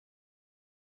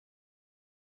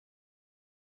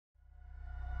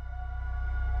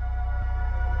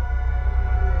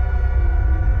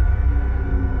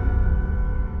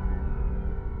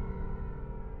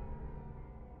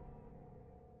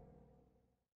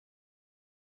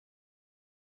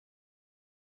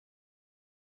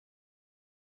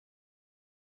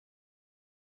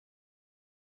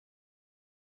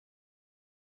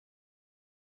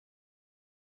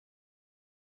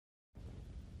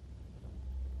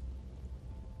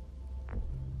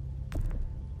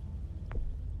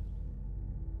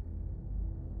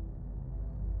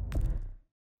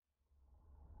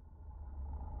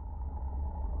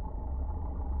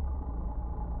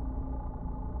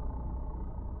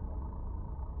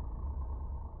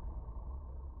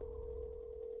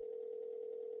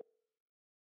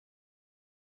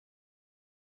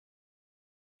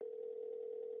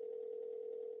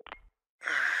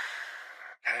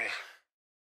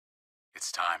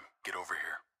It's time. Get over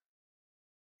here.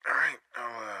 All right,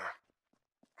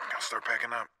 I'll start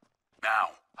packing up. Now,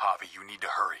 Javi, you need to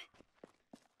hurry.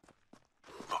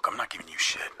 Look, I'm not giving you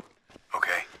shit,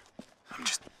 okay?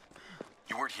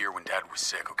 You weren't here when Dad was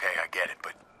sick, okay? I get it,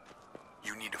 but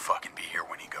you need to fucking be here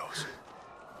when he goes.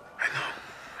 I know.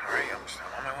 All right, I'm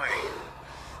on my way.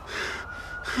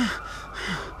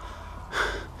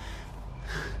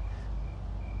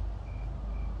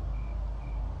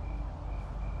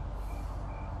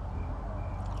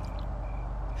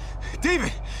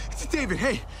 David! David,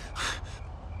 hey!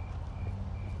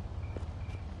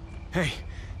 Hey,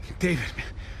 David.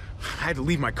 I had to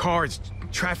leave my car.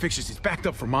 Traffic's it's backed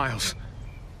up for miles.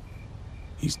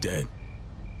 He's dead.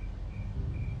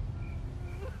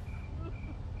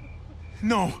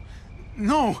 No.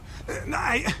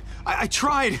 I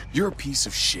tried. You're a piece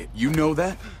of shit. You know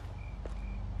that?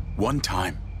 One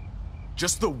time.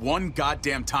 Just the one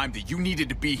goddamn time that you needed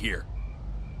to be here.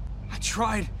 I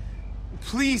tried.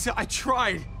 Please, I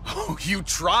tried. Oh, you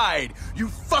tried? You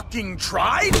fucking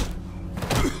tried?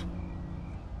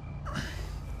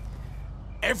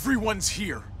 Everyone's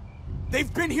here.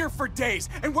 They've been here for days,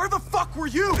 and where the fuck were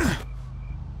you?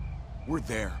 We're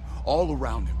there, all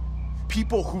around him.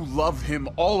 People who love him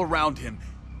all around him.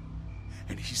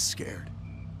 And he's scared.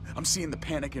 I'm seeing the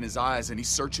panic in his eyes, and he's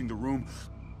searching the room.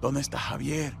 ¿Dónde está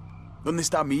Javier? ¿Dónde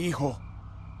está mi hijo?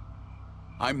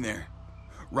 I'm there,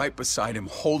 right beside him,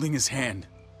 holding his hand.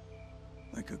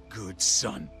 Like a good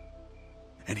son.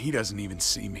 And he doesn't even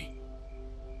see me.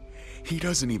 He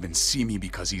doesn't even see me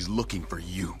because he's looking for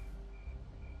you.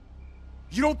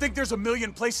 You don't think there's a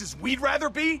million places we'd rather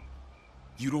be?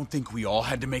 You don't think we all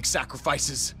had to make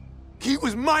sacrifices? He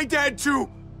was my dad too,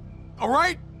 all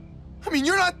right? I mean,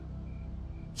 you're not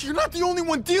the only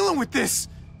one dealing with this.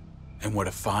 And what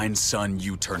a fine son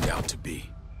you turned out to be.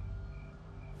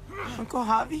 Uncle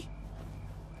Javi?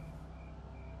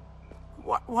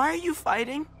 Why are you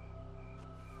fighting?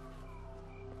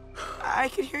 I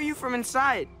could hear you from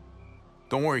inside.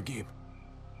 Don't worry, Gabe.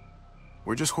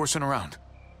 We're just horsing around.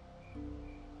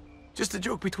 Just a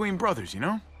joke between brothers, you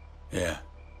know? Yeah.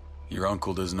 Your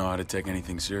uncle doesn't know how to take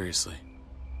anything seriously.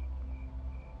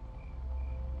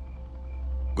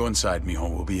 Go inside,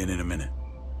 mijo. We'll be in a minute.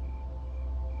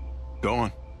 Go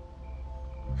on.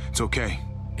 It's okay.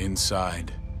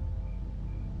 Inside.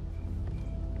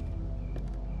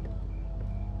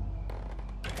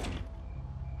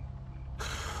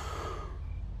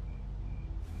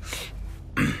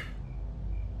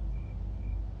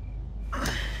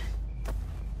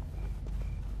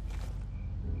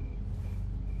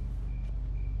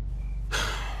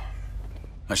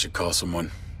 I should call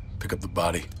someone. Pick up the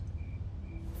body.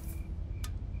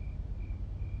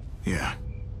 Yeah.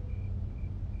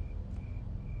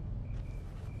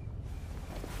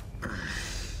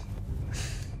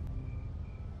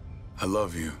 I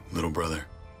love you, little brother.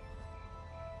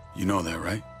 You know that,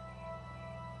 right?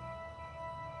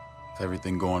 With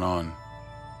everything going on.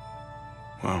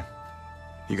 Well,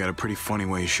 you got a pretty funny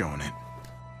way of showing it.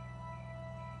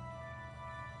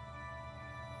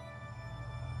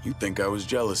 You think I was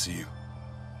jealous of you?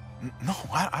 No,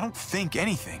 I don't think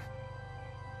anything.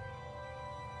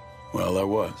 Well, I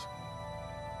was.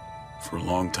 For a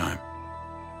long time.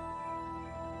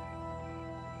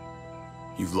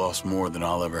 You've lost more than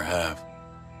I'll ever have.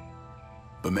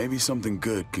 But maybe something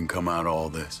good can come out of all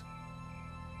this.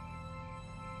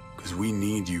 'Cause we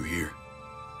need you here.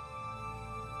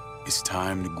 It's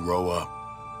time to grow up.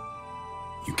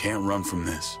 You can't run from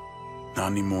this.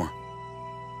 Not anymore.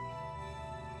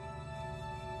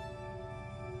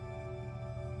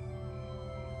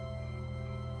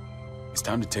 It's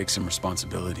time to take some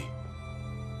responsibility.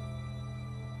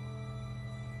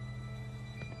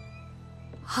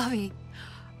 Javi.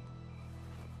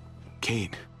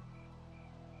 Kate.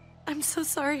 I'm so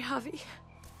sorry, Javi.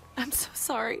 I'm so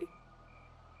sorry.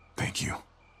 Thank you.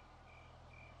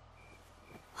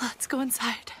 Let's go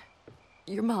inside.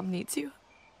 Your mom needs you.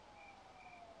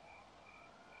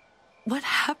 What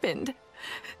happened?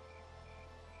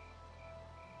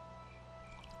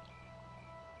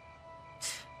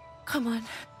 Come on.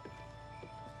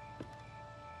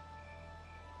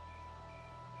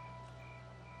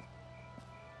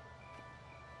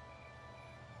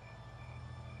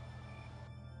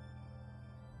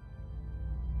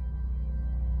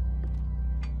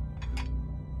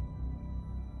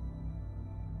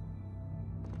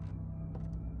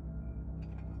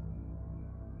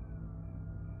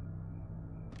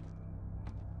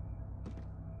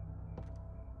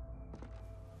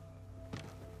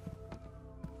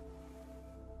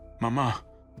 Mama.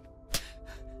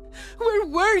 Where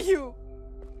were you?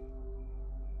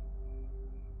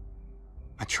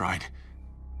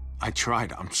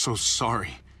 tried. I'm so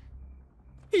sorry.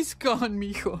 He's gone,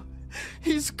 mijo.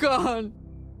 He's gone.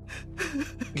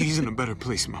 He's in a better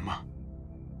place, Mama.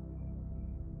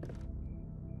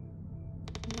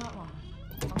 Not long.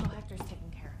 Uncle Hector's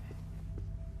taking care of it.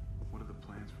 What are the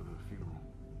plans for the funeral?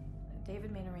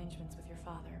 David made arrangements with your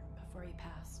father before he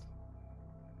passed.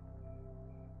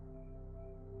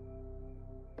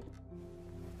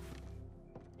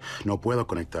 No puedo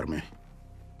conectarme.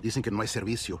 Dicen que no hay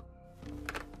servicio.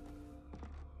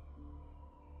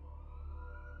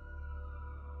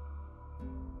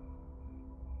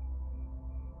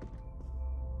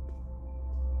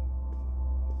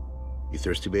 You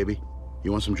thirsty, baby?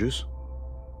 You want some juice?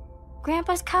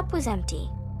 Grandpa's cup was empty.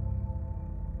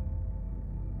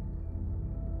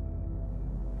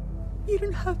 You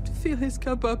don't have to fill his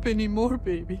cup up anymore,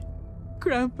 baby.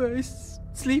 Grandpa is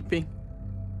sleeping.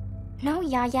 No,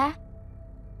 Yaya.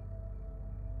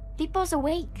 Pipo's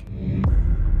awake.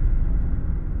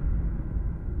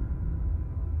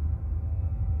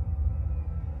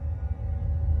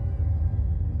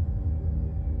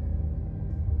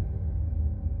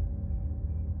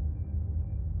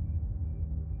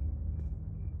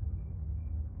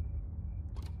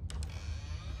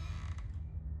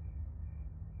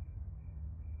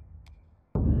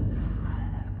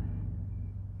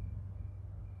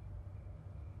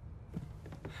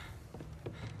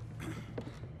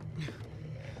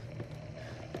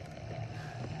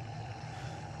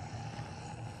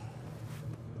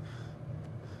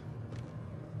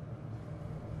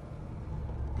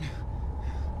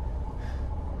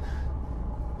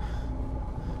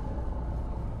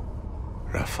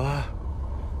 Rafa,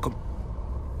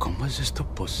 ¿cómo es esto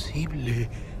posible?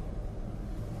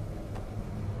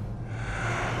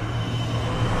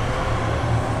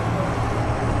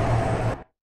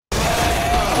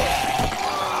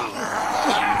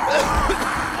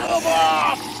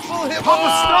 Papa,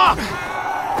 stop!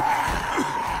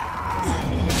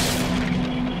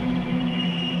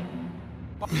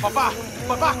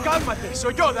 Papá, cálmate.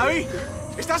 Soy yo, David.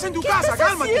 Estás en tu casa,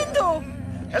 cálmate. ¿Qué estás haciendo?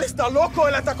 Él está loco,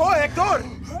 él atacó a Héctor.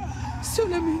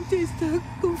 Solamente está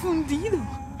confundido.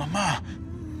 Mamá.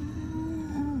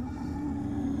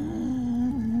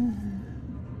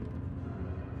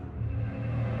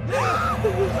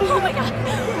 Oh my god!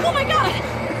 Oh my god!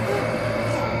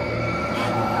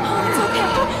 Oh, it's okay.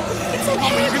 It's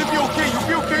okay. You're gonna be okay. You'll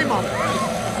be okay, Mom.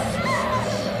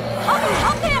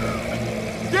 Help him!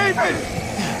 David!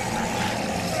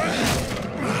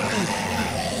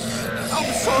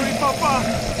 I'm sorry, Papa.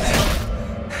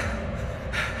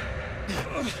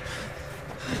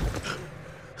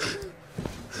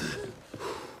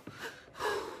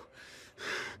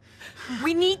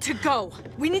 We need to go.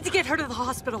 We need to get her to the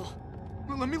hospital.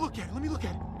 Let me look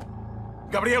at it.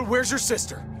 Gabriel, where's your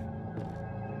sister?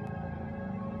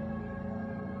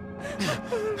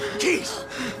 Keys!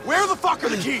 Where the fuck are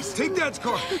the keys? Take Dad's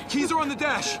car. Keys are on the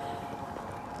dash.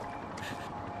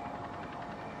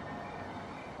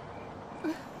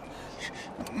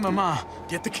 Mama.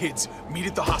 Get the kids. Meet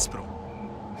at the hospital.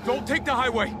 Don't take the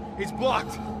highway. It's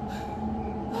blocked.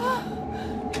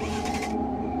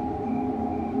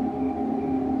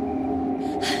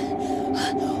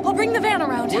 I'll bring the van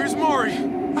around. Where's Mari?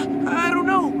 I don't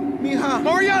know. Mija.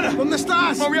 Mariana! ¿Dónde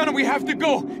estás? Mariana, we have to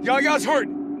go. Yaya's hurt.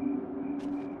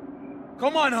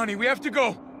 Come on, honey. We have to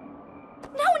go.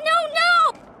 No, no,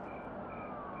 no!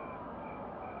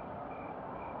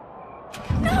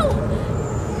 No!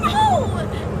 No!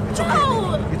 It's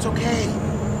okay. It's okay.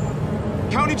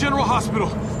 County General Hospital.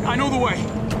 I know the way.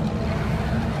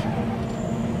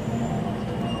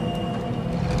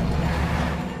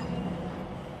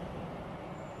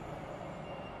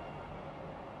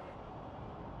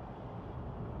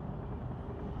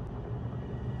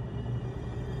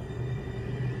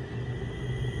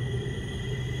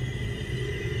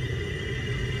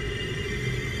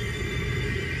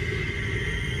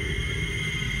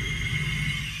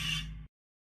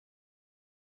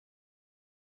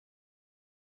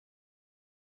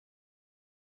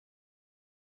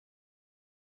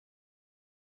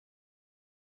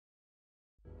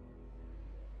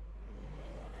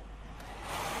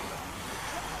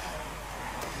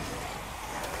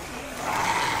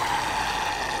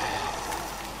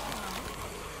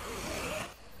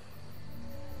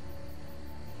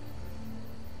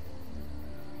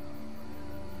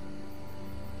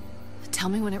 Tell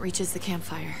me when it reaches the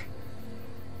campfire.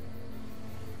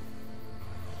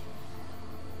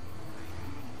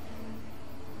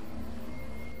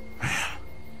 I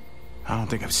don't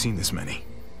think I've seen this many.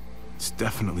 It's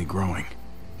definitely growing.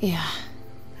 Yeah,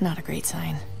 not a great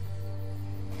sign.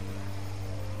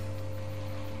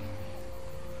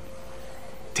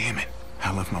 Damn it.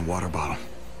 I left my water bottle.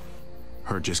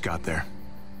 Hurt just got there.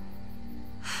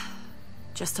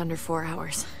 Just under 4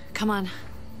 hours. Come on.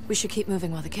 We should keep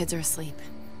moving while the kids are asleep.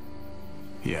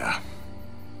 Yeah.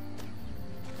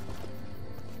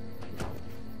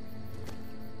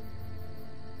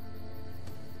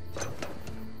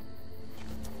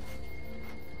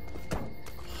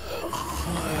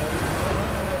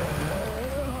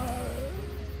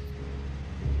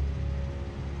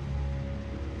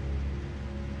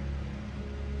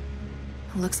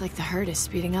 Looks like the herd is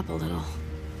speeding up a little.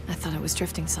 I thought it was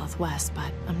drifting southwest,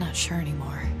 but I'm not sure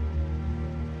anymore.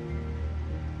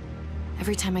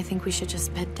 Every time I think we should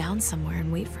just bed down somewhere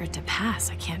and wait for it to pass,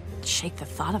 I can't shake the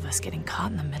thought of us getting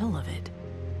caught in the middle of it.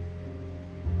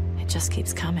 It just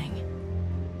keeps coming.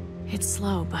 It's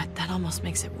slow, but that almost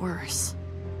makes it worse.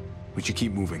 We should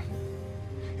keep moving.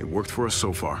 It worked for us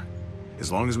so far.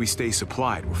 As long as we stay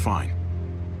supplied, we're fine.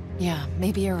 Yeah,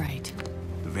 maybe you're right.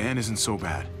 The van isn't so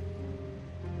bad.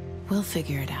 We'll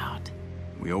figure it out.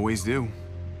 We always do.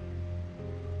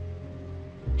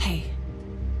 Hey,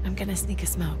 I'm gonna sneak a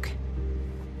smoke.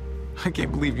 I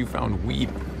can't believe you found weed.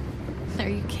 Are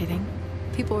you kidding?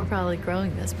 People were probably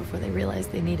growing this before they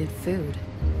realized they needed food.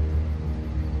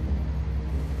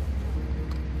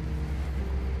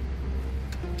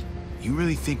 You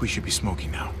really think we should be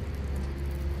smoking now?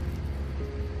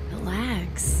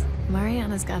 Relax.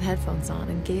 Mariana's got headphones on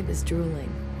and Gabe is drooling.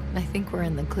 I think we're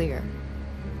in the clear.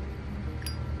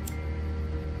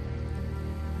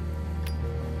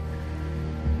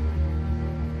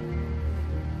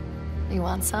 You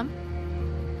want some?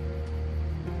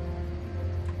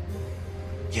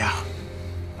 Yeah.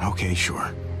 Okay,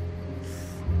 sure.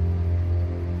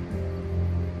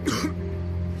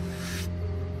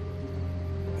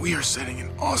 We are setting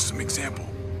an awesome example.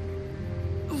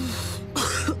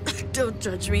 Don't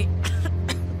judge me.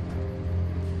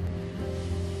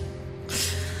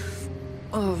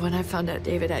 Oh, when I found out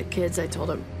David had kids, I told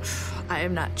him, I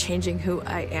am not changing who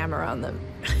I am around them.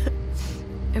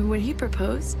 And when he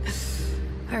proposed,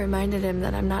 I reminded him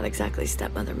that I'm not exactly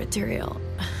stepmother material.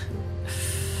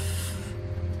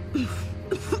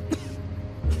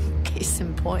 Case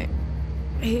in point.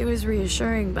 He was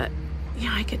reassuring, but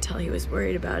yeah, I could tell he was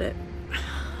worried about it.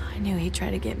 I knew he'd try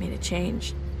to get me to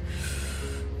change.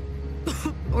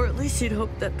 Or at least he'd hope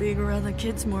that being around the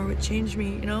kids more would change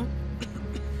me, you know?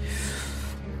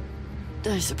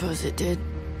 I suppose it did.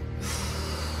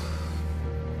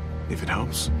 If it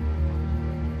helps,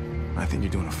 I think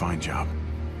you're doing a fine job.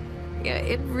 Yeah,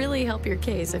 it'd really help your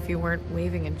case if you weren't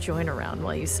waving a joint around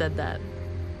while you said that.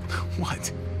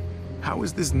 What? How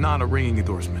is this not a ringing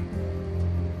endorsement?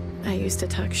 I used to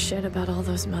talk shit about all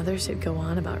those mothers who'd go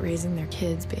on about raising their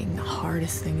kids being the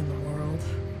hardest thing in the world.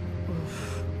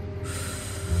 Oof.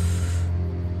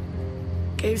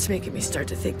 Gabe's making me start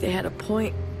to think they had a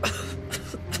point.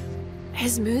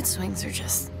 His mood swings are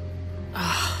just...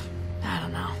 I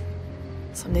don't know.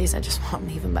 Some days I just want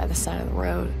to leave him by the side of the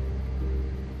road.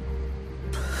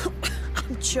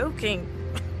 I'm joking.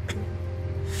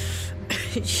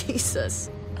 Jesus,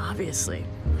 obviously.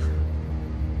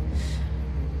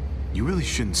 You really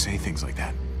shouldn't say things like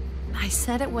that. I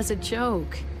said it was a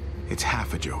joke. It's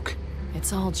half a joke.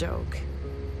 It's all joke.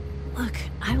 Look,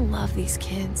 I love these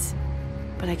kids,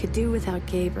 but I could do without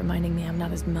Gabe reminding me I'm not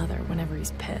his mother whenever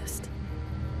he's pissed.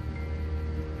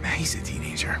 He's a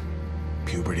teenager.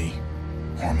 Puberty,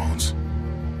 hormones.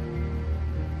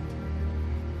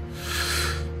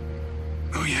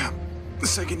 Oh yeah, the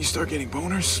second you start getting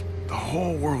boners, the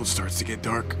whole world starts to get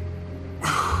dark.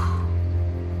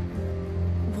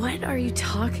 What are you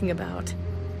talking about?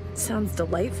 Sounds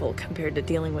delightful compared to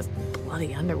dealing with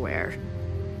bloody underwear.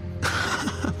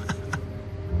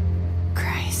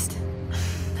 Christ,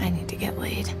 I need to get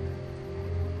laid.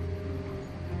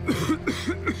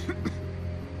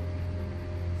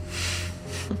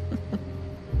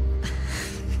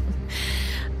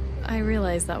 I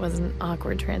realized that was an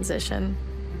awkward transition.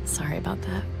 Sorry about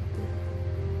that.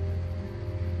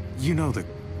 You know the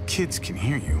kids can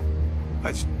hear you.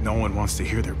 No one wants to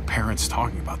hear their parents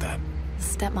talking about that.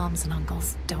 Stepmoms and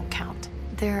uncles don't count.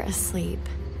 They're asleep.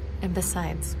 And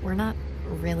besides, we're not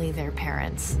really their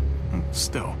parents.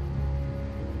 Still.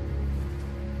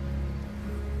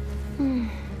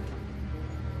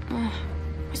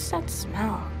 What's that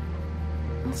smell?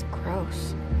 That's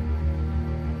gross.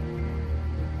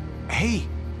 Hey,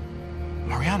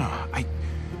 Mariana, I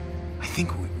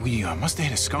think we must have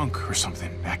hit a skunk or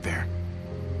something back there.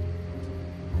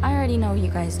 I already know you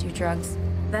guys do drugs.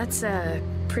 That's a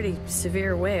pretty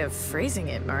severe way of phrasing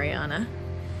it, Mariana.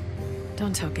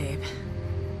 Don't tell Gabe.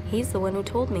 He's the one who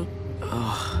told me.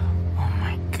 Oh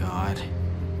my God.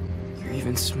 You're You're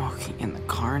even smoking in the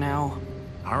car now?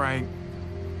 All right.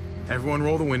 Everyone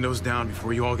roll the windows down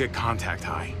before you all get contact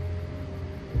high.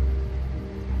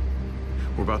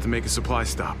 We're about to make a supply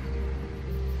stop.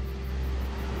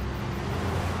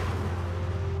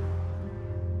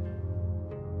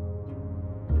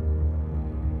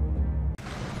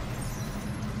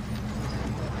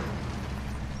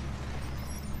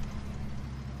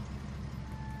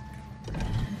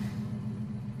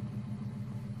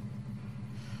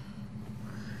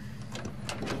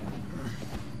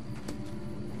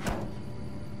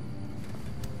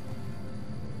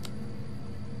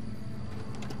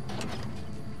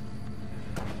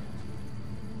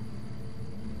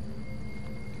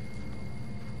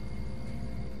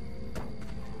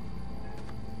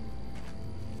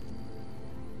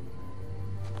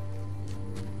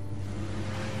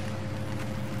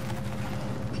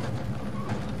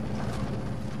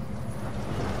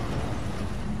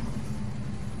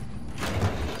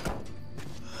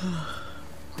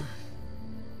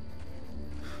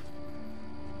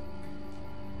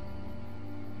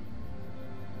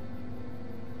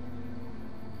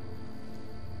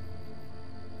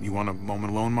 You want a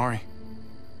moment alone, Mari?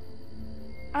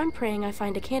 I'm praying I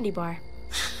find a candy bar.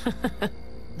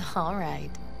 All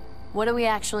right. What do we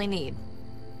actually need?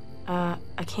 A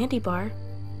candy bar.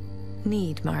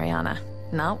 Need, Mariana,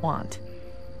 not want.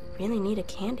 Really need a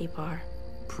candy bar.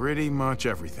 Pretty much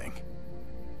everything.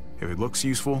 If it looks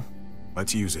useful,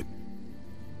 let's use it.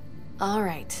 All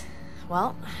right.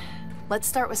 Well, let's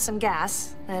start with some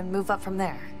gas and move up from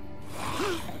there.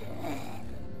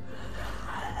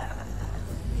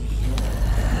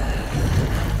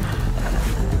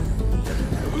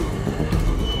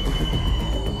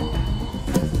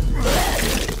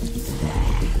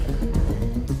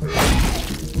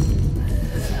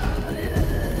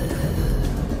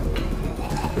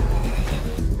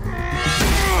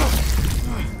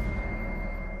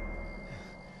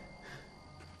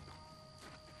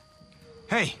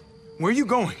 Hey, where are you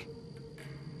going?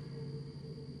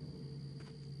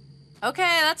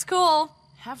 Okay, that's cool.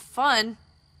 Have fun.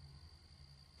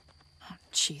 Oh,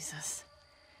 Jesus.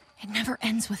 It never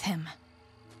ends with him.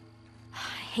 I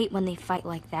hate when they fight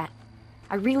like that.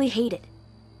 I really hate it.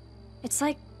 It's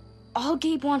like all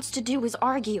Gabe wants to do is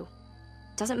argue.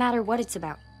 Doesn't matter what it's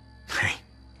about. Hey,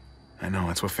 I know,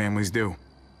 that's what families do.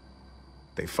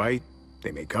 They fight,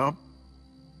 they make up,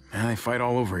 and they fight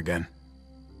all over again.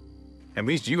 At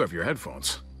least you have your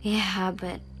headphones. Yeah,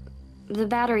 but the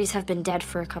batteries have been dead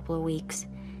for a couple of weeks.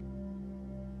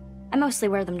 I mostly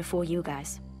wear them to fool you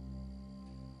guys.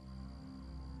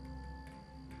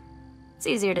 It's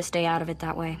easier to stay out of it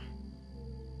that way.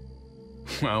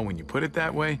 Well, when you put it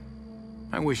that way,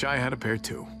 I wish I had a pair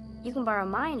too. You can borrow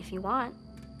mine if you want.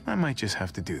 I might just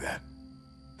have to do that.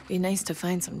 Be nice to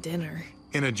find some dinner.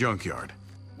 In a junkyard.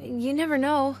 You never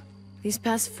know. These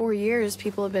past 4 years,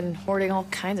 people have been hoarding all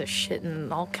kinds of shit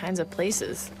in all kinds of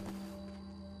places.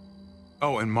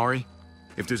 Oh, and Mari,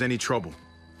 if there's any trouble,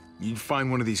 you'd find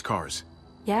one of these cars.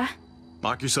 Yeah?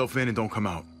 Lock yourself in and don't come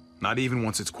out. Not even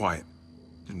once it's quiet.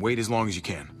 And wait as long as you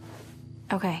can.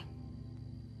 Okay.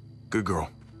 Good girl.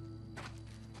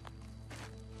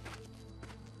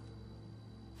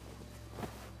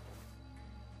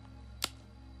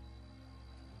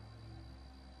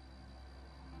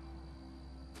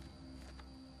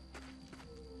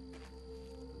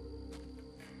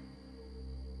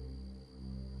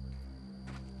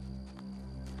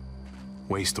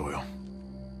 Waste oil.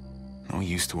 No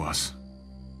use to us.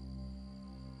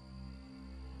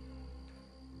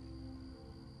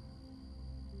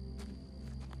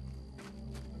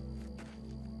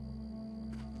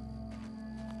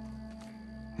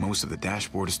 Most of the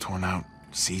dashboard is torn out.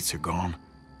 Seats are gone.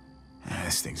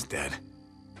 This thing's dead.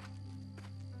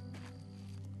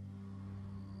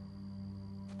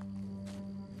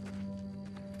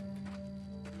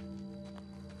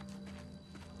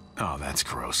 Oh, that's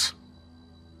gross.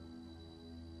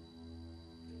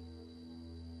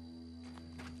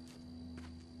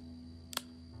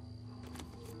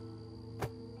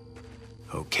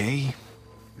 Okay,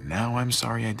 now I'm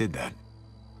sorry I did that.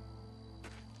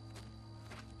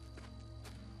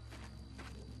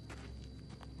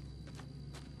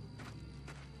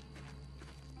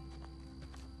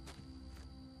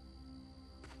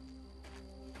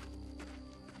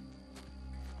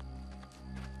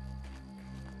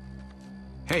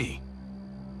 Hey,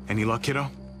 any luck, kiddo?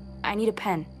 I need a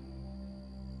pen.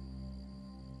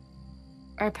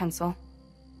 Or a pencil.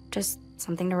 Just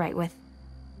something to write with.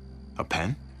 A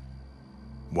pen?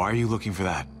 Why are you looking for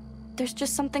that? There's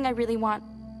just something I really want.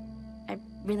 I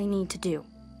really need to do.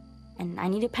 And I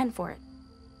need a pen for it.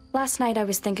 Last night I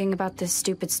was thinking about this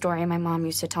stupid story my mom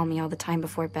used to tell me all the time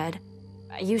before bed.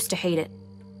 I used to hate it.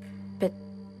 But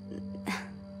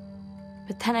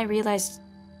then I realized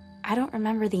I don't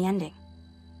remember the ending.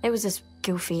 It was this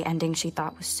goofy ending she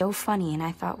thought was so funny and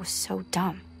I thought was so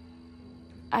dumb.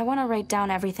 I want to write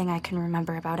down everything I can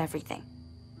remember about everything.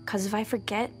 'Cause if I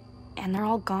forget and they're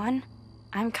all gone,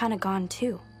 I'm kind of gone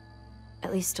too.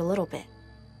 At least a little bit.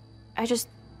 I just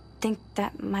think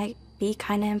that might be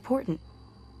kind of important.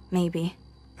 Maybe.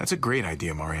 That's a great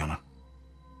idea, Mariana.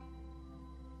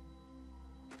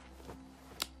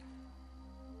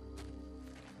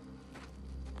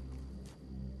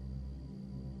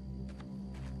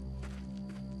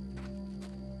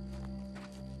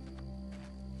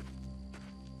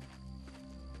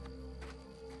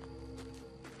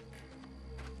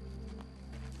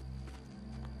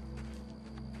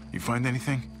 You find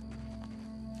anything?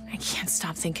 I can't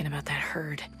stop thinking about that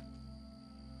herd.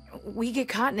 We get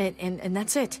caught in it, and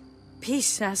that's it.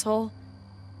 Peace, asshole.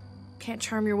 Can't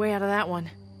charm your way out of that one.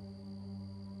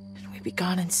 And we'd be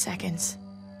gone in seconds.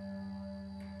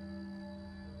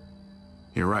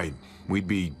 You're right. We'd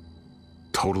be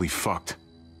totally fucked.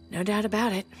 No doubt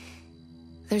about it.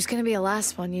 There's gonna be a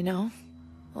last one, you know?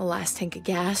 A last tank of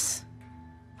gas.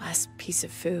 Last piece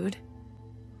of food.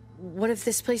 What if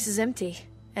this place is empty?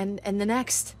 And the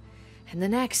next? And the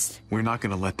next? We're not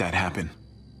gonna let that happen.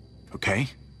 Okay?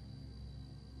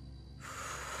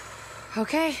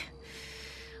 Okay.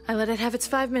 I let it have its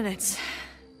 5 minutes.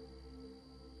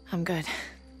 I'm good.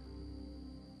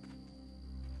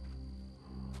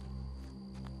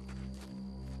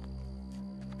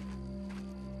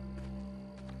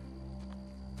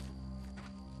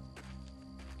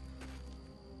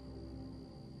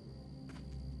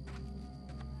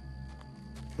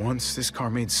 Once, this car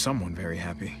made someone very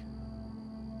happy.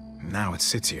 Now it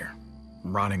sits here,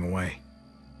 rotting away.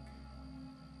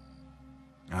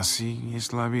 Así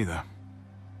es la vida.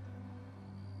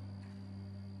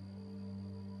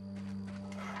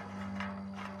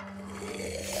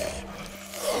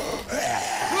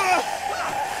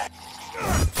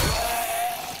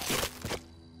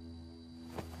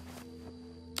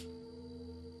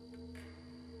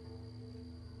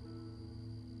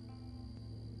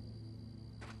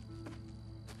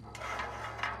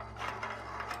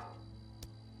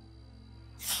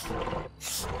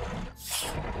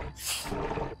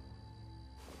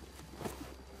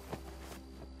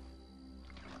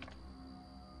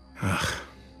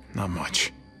 Not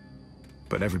much,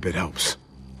 but every bit helps.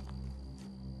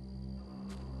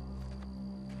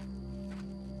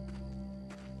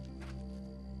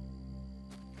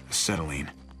 Acetylene.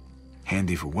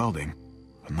 Handy for welding,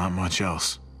 but not much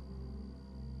else.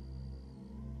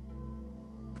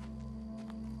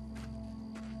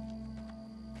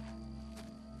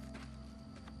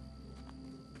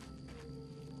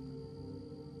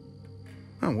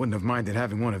 I wouldn't have minded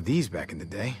having one of these back in the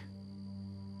day.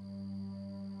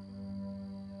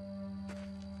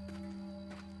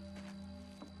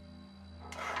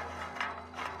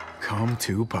 Come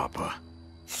to Papa.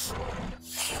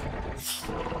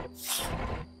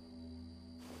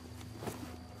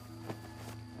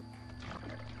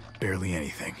 Barely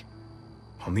anything.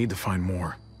 I'll need to find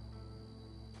more.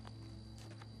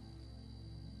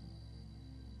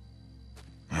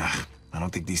 I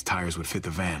don't think these tires would fit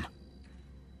the van.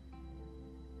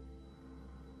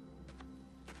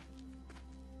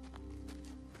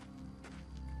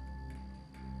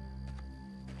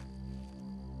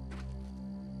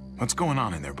 What's going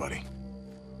on in there, buddy?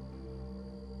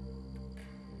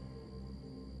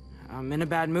 I'm in a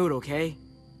bad mood, okay?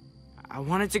 I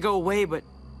want it to go away, but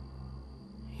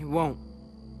it won't.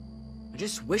 I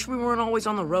just wish we weren't always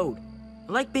on the road.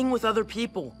 I like being with other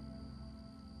people.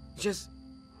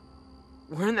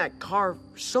 We're in that car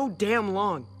for so damn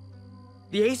long.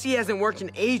 The AC hasn't worked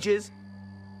in ages,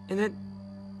 and then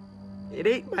it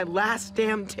ate my last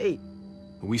damn tape.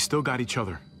 But we still got each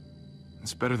other.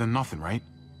 It's better than nothing, right?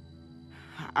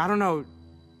 I don't know.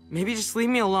 Maybe just leave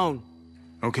me alone.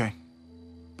 Okay.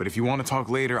 But if you want to talk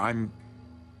later, I'm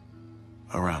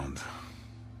around.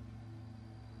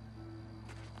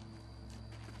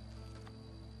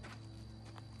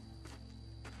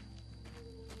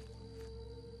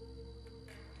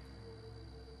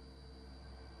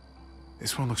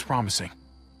 This one looks promising.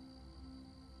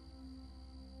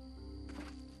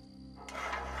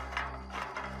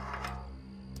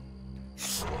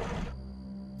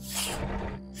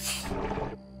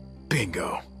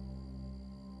 Bingo.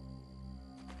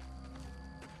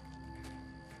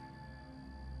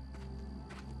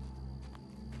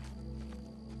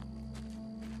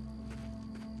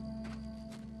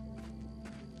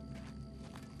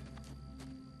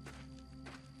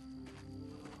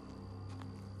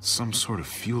 Some sort of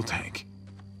fuel tank.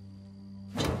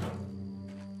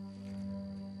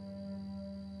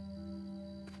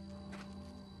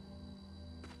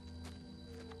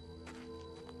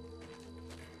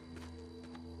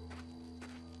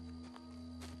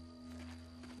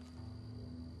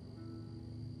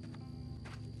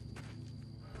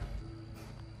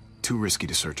 Too risky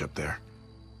to search up there.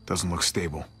 Doesn't look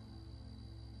stable.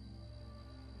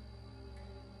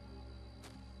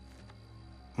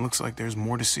 Looks like there's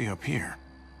more to see up here.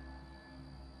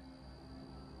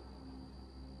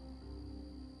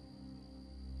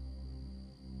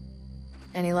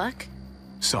 Any luck?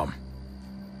 Some.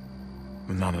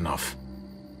 But not enough.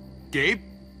 Gabe?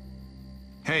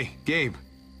 Hey, Gabe.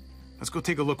 Let's go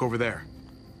take a look over there.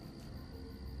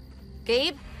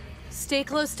 Gabe, stay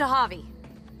close to Javi.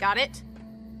 Got it?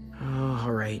 Oh,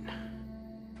 all right.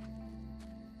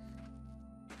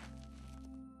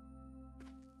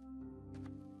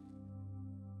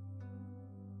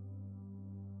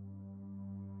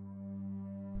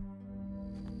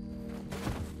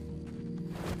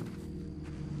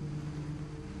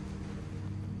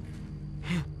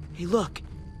 Hey, look.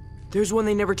 There's one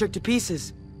they never took to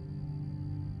pieces.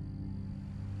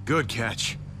 Good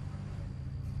catch.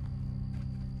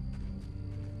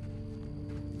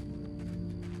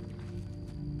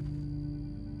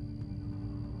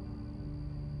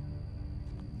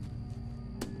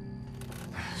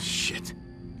 Shit.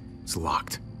 It's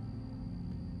locked.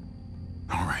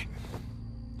 All right.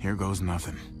 Here goes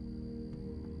nothing.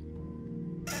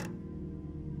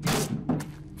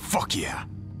 Fuck yeah.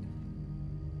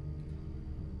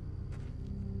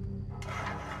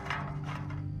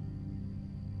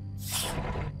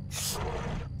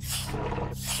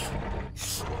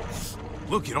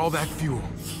 Look at all that fuel.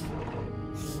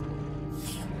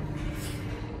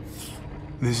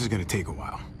 This is gonna take a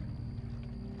while.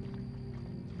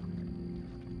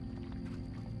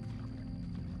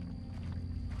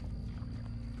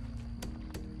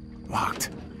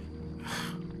 Locked.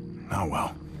 Oh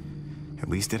well. At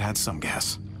least it had some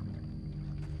gas.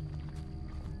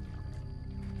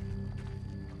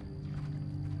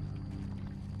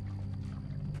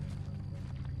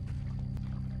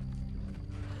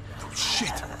 Oh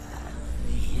shit!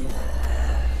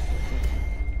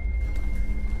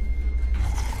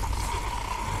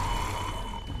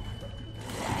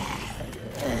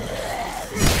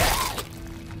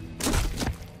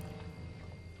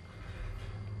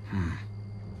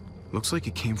 Looks like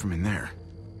it came from in there.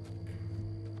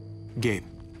 Gabe,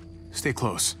 stay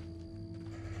close.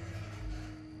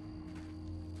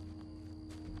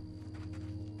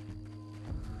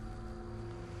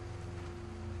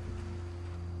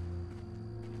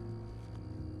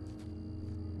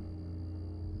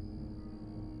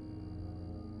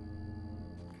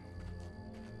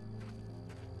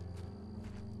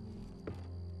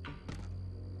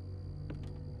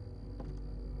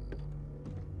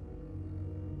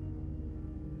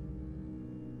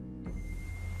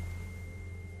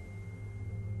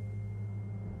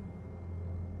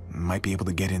 Might be able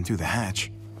to get in through the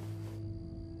hatch.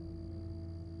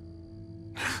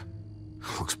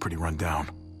 Looks pretty run down.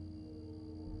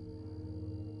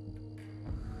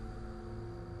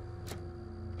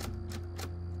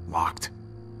 Locked.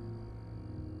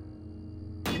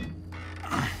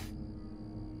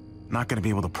 Not gonna be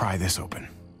able to pry this open.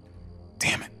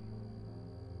 Damn it.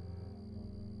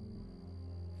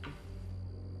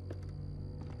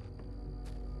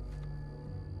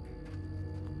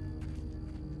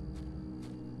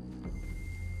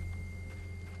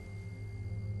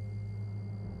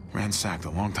 Ransacked a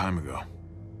long time ago.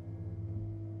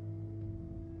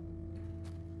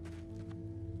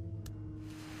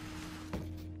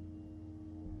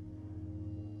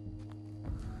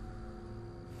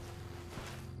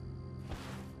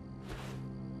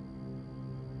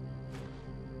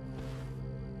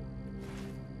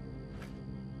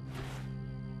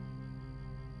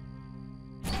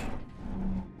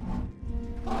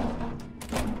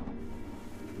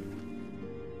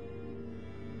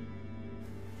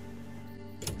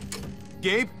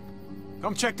 Gabe,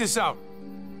 come check this out.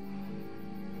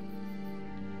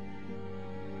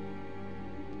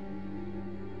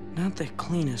 Not the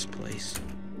cleanest place.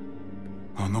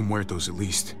 Oh, no muertos at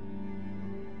least.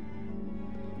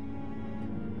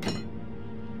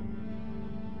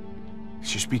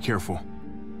 Just be careful.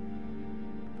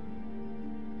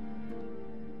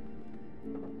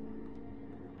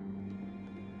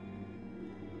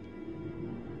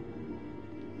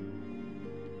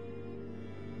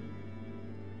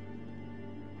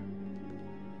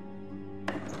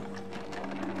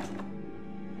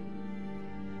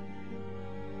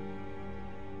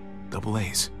 Double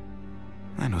A's.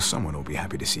 I know someone will be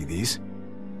happy to see these.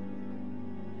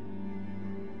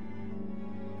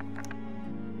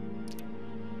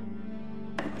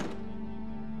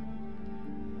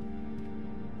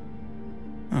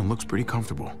 Oh, it looks pretty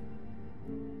comfortable.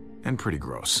 And pretty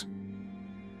gross.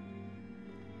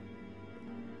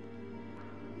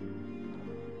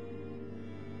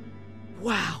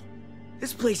 Wow,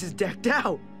 this place is decked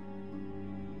out.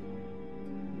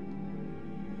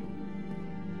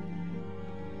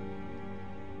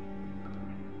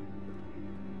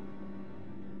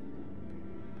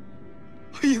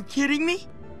 Are you kidding me?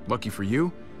 Lucky for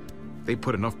you, they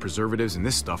put enough preservatives in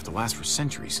this stuff to last for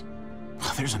centuries.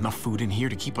 There's enough food in here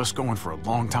to keep us going for a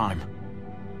long time.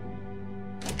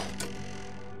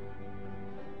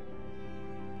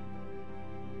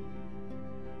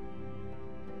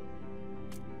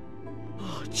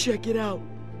 Oh, check it out.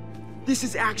 This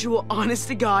is actual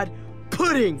honest-to-God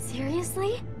pudding.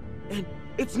 Seriously? And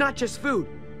it's not just food.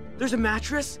 There's a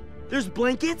mattress, there's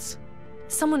blankets.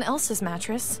 Someone else's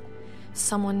mattress,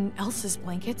 someone else's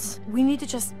blankets. We need to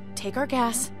just take our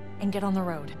gas and get on the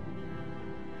road.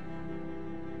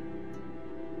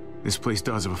 This place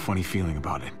does have a funny feeling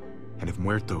about it. And if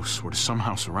Muertos were to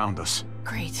somehow surround us...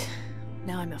 Great.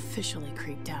 Now I'm officially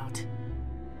creeped out.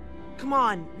 Come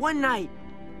on, one night.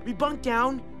 We bunk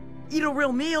down, eat a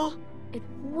real meal. It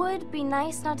would be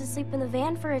nice not to sleep in the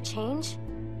van for a change.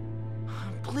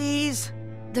 Please?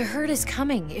 The herd is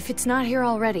coming, if it's not here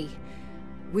already.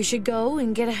 We should go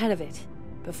and get ahead of it,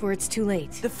 before it's too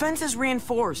late. The fence is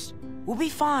reinforced. We'll be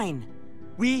fine.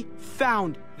 We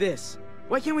found this.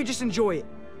 Why can't we just enjoy it?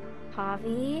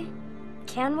 Javi,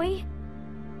 can we?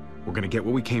 We're gonna get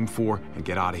what we came for and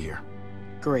get out of here.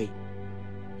 Great.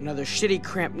 Another shitty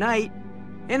cramped night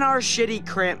in our shitty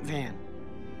cramped van.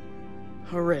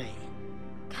 Hooray.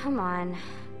 Come on,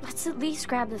 let's at least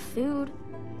grab the food.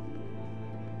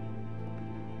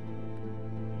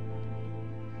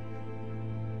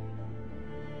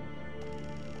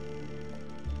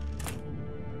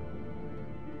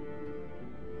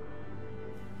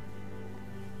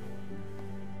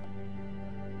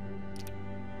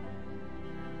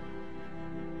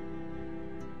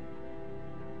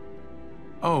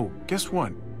 Oh, guess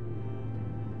what?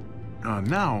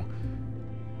 Now...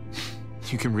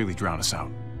 you can really drown us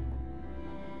out.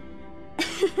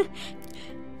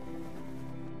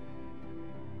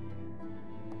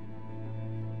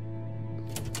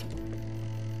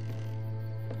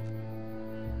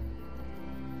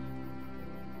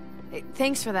 Hey,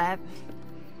 thanks for that.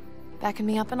 Backing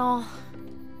me up and all.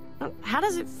 How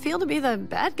does it feel to be the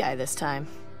bad guy this time?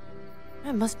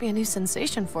 It must be a new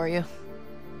sensation for you.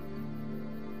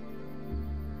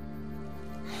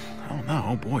 Oh no,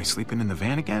 oh boy, sleeping in the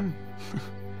van again?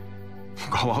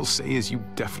 All I'll say is you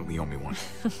definitely owe me one.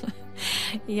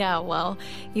 Yeah, well,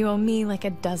 you owe me like a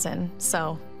dozen,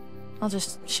 so I'll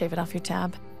just shave it off your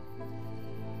tab.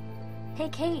 Hey,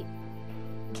 Kate,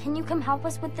 can you come help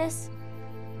us with this?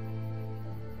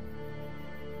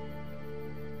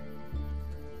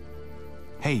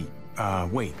 Hey,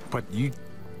 wait, but you...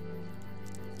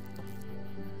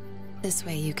 This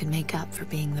way you can make up for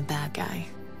being the bad guy.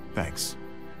 Thanks.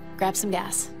 Grab some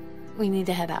gas. We need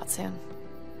to head out soon.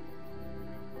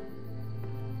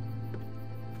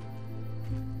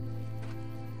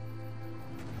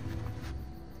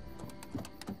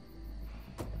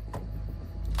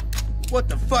 What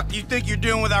the fuck do you think you're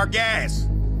doing with our gas?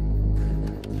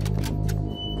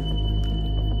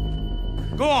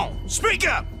 Go on, speak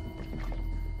up!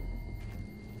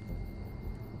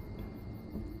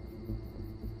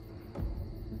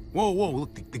 Whoa, whoa,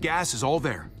 look, the gas is all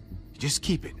there. Just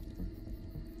keep it.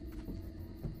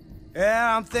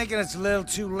 Yeah, I'm thinking it's a little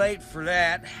too late for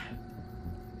that.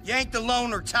 You ain't the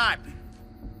loner type.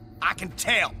 I can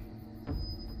tell.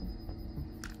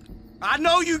 I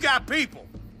know you got people.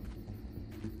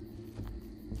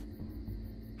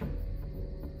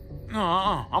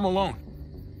 No, I'm alone.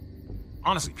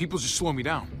 Honestly, people just slow me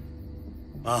down.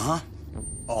 Uh-huh.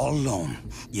 All alone.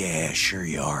 Yeah, sure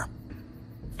you are.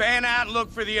 Fan out and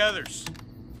look for the others.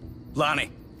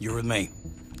 Lonnie, you're with me.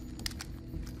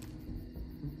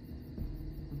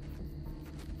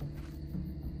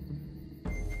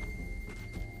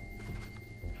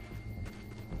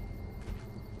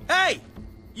 Hey!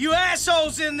 You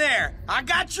assholes in there! I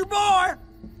got your boy!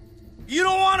 You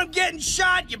don't want him getting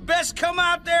shot, you best come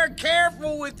out there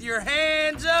careful with your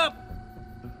hands up!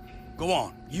 Go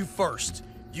on, you first.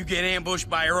 You get ambushed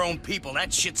by your own people,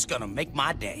 that shit's gonna make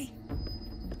my day.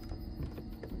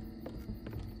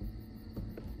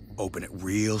 Open it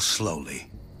real slowly.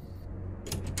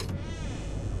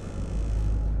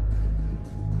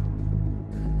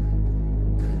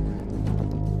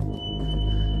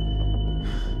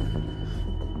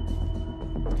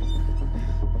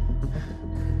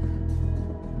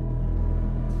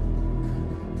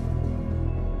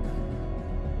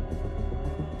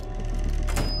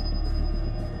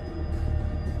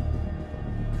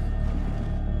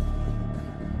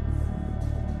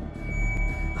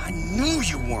 knew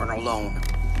you weren't alone.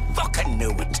 Fucking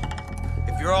knew it.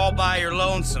 If you're all by your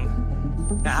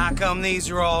lonesome, now how come these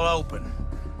are all open?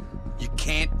 You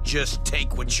can't just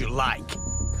take what you like.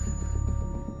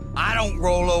 I don't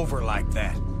roll over like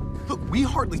that. Look, we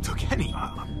hardly took any.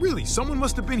 Really, someone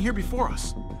must have been here before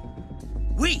us.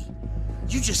 We?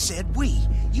 You just said we.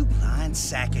 You lying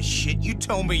sack of shit. You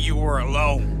told me you were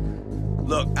alone.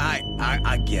 Look,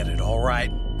 I get it, all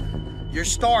right? You're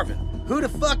starving. Who the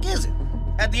fuck is it?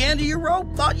 At the end of your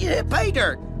rope, thought you hit pay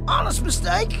dirt. Honest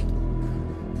mistake.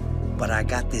 But I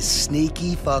got this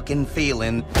sneaky fucking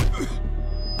feeling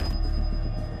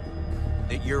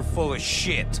that you're full of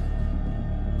shit.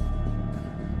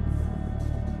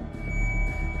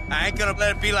 I ain't gonna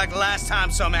let it be like the last time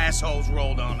some assholes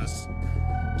rolled on us.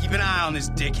 Keep an eye on this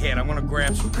dickhead. I'm gonna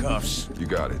grab some cuffs. You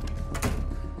got it.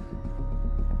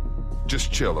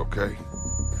 Just chill, okay?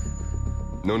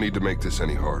 No need to make this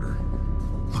any harder.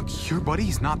 Look, your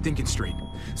buddy's not thinking straight.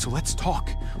 So let's talk,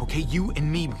 okay? You and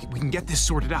me, we can get this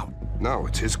sorted out. No,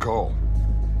 it's his call.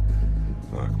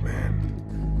 Look,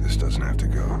 man, this doesn't have to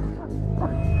go.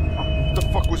 What the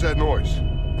fuck was that noise?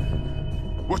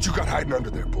 What you got hiding under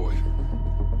there, boy?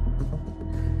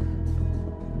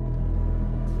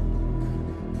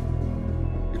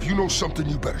 If you know something,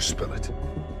 you better spill it.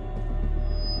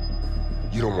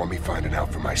 You don't want me finding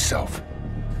out for myself.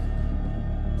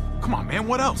 Come on, man,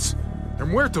 what else? There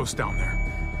are muertos down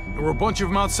there. There were a bunch of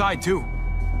them outside, too.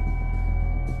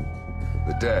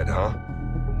 The dead, huh?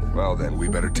 Well then, we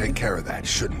better take care of that,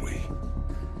 shouldn't we?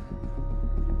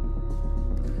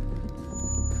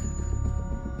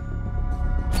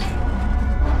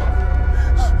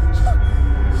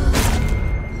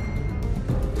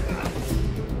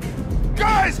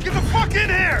 Guys, get the fuck in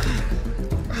here!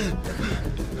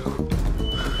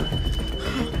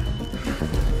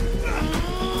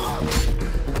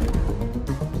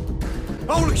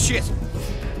 Holy shit!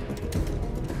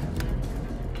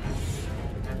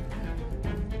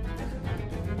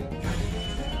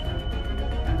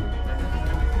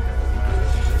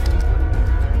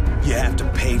 You have to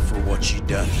pay for what you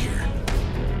done here.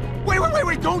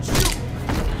 Wait, don't shoot!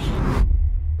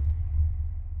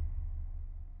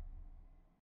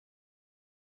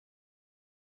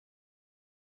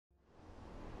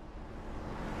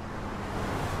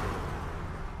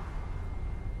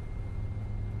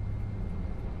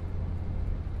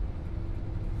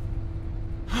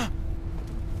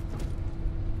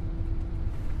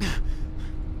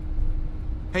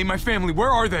 Hey, my family, where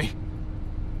are they?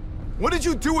 What did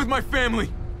you do with my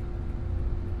family?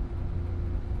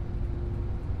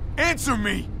 Answer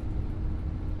me!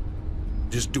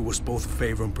 Just do us both a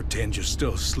favor and pretend you're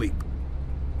still asleep.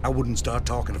 I wouldn't start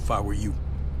talking if I were you.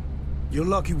 You're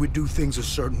lucky we do things a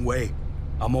certain way.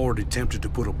 I'm already tempted to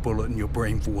put a bullet in your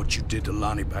brain for what you did to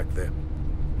Lonnie back there.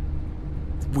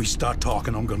 If we start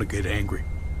talking, I'm gonna get angry.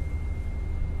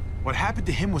 What happened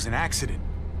to him was an accident.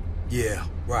 Yeah,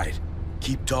 right.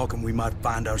 Keep talking, we might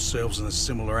find ourselves in a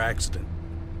similar accident.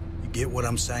 You get what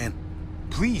I'm saying?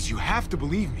 Please, you have to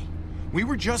believe me. We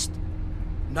were just...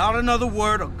 Not another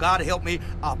word, or God help me,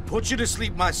 I'll put you to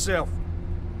sleep myself.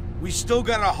 We still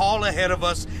got a haul ahead of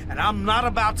us, and I'm not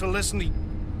about to listen to you.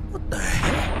 What the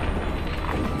hell?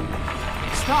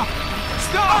 Stop!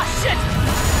 Stop! Oh, shit!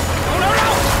 No!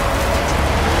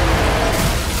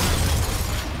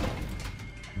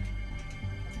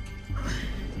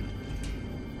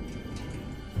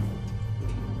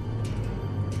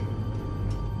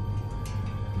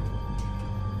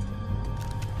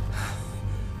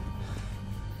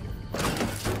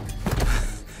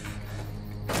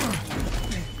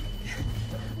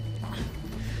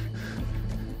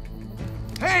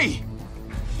 Hey!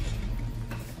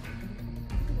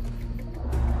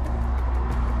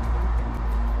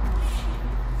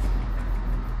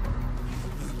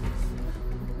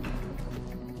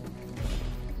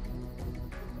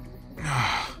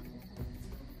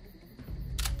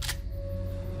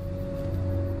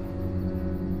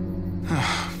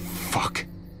 Fuck.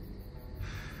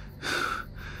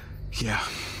 Yeah.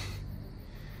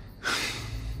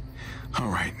 All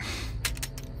right.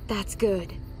 That's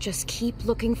good. Just keep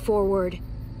looking forward.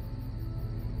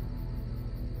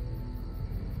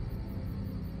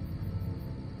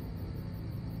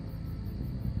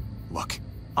 Look,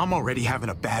 I'm already having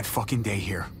a bad fucking day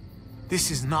here.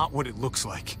 This is not what it looks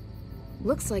like.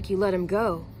 Looks like you let him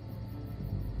go.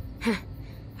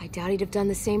 I doubt he'd have done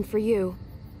the same for you.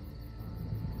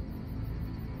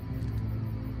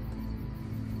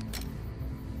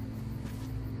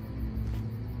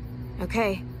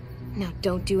 Okay, now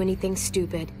don't do anything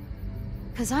stupid.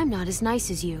 'Cause I'm not as nice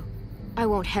as you. I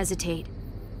won't hesitate.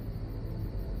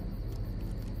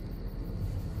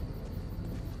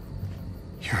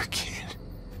 You're a kid.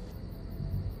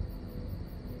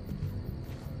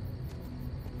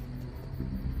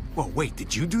 Whoa, wait,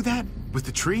 did you do that? With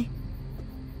the tree?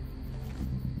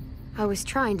 I was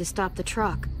trying to stop the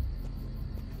truck.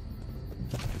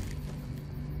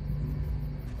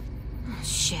 Oh,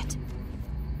 shit.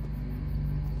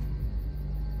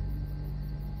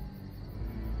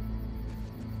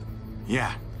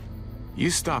 Yeah. You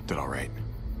stopped it all right.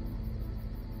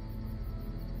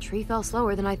 Tree fell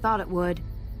slower than I thought it would.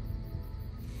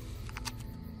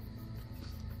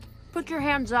 Put your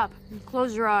hands up and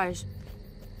close your eyes.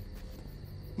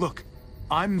 Look,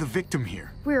 I'm the victim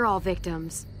here. We're all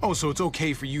victims. Oh, so it's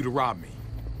okay for you to rob me?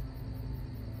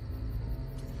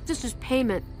 This is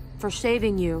payment for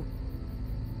saving you.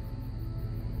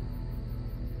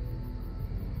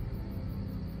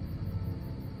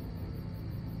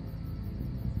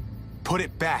 Put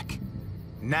it back.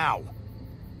 Now.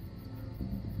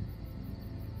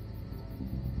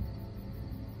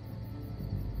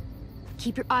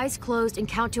 Keep your eyes closed and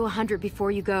count to 100 before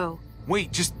you go.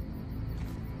 Wait, just...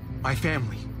 My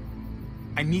family.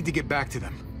 I need to get back to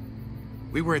them.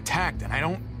 We were attacked, and I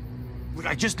don't... Look,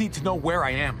 I just need to know where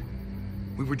I am.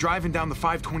 We were driving down the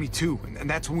 522, and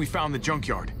that's when we found the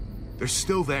junkyard. They're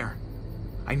still there.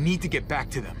 I need to get back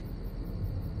to them.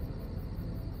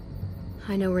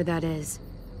 I know where that is.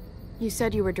 You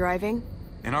said you were driving?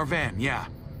 In our van, yeah.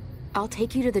 I'll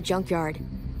take you to the junkyard,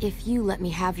 if you let me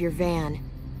have your van.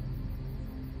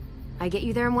 I get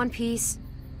you there in one piece,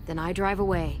 then I drive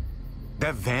away.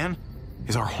 That van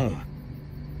is our home.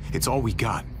 It's all we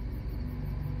got.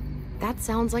 That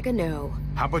sounds like a no.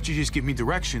 How about you just give me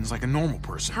directions like a normal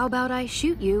person? How about I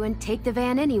shoot you and take the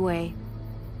van anyway?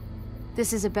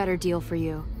 This is a better deal for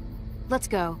you. Let's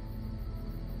go.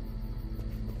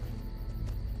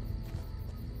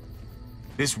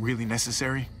 This really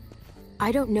necessary?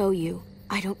 I don't know you,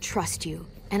 I don't trust you,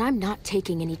 and I'm not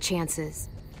taking any chances.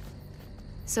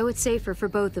 So it's safer for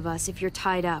both of us if you're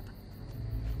tied up.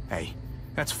 Hey,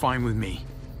 that's fine with me.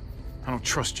 I don't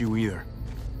trust you either.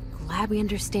 Glad we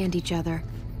understand each other.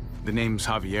 The name's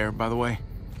Javier, by the way.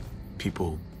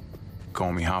 People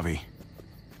call me Javi.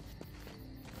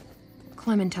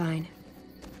 Clementine.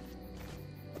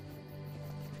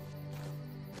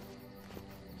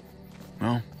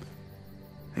 Well,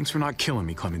 thanks for not killing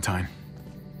me, Clementine.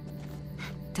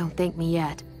 Don't thank me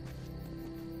yet.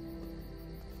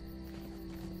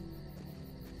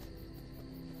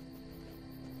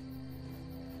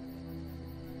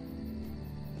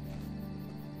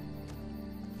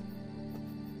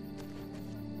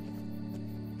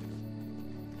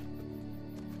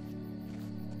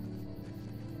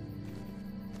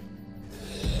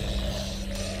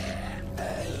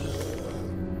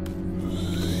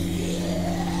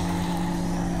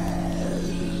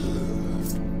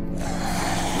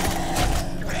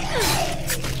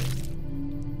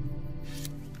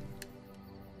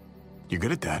 You're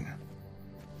good at that.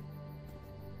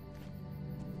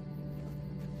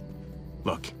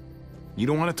 Look, you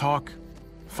don't want to talk?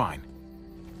 Fine.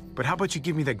 But how about you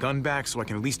give me that gun back so I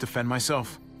can at least defend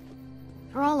myself?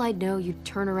 For all I'd know, you'd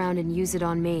turn around and use it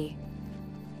on me.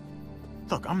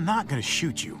 Look, I'm not gonna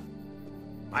shoot you.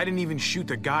 I didn't even shoot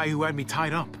the guy who had me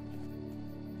tied up.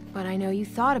 But I know you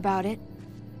thought about it.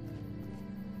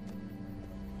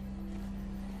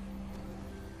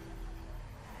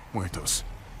 Muertos.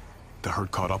 The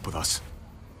herd caught up with us.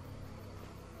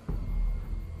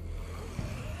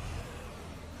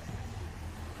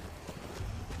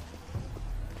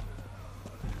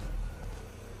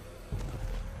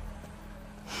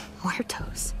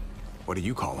 Muertos. What do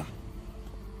you call them?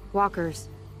 Walkers.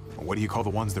 Or what do you call the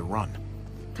ones that run?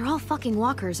 They're all fucking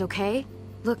walkers, okay?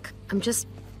 Look, I'm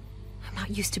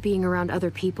not used to being around other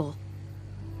people.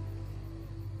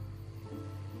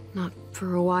 Not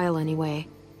for a while, anyway.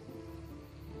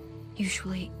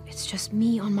 Usually, it's just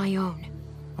me on my own.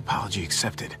 Apology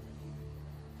accepted.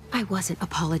 I wasn't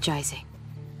apologizing.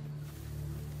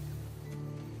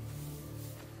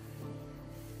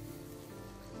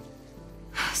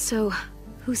 So,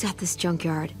 who's at this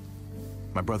junkyard?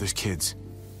 My brother's kids.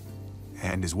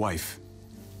 And his wife.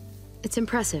 It's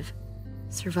impressive,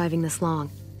 surviving this long.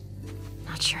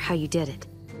 Not sure how you did it.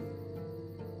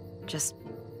 Just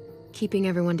keeping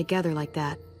everyone together like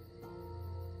that.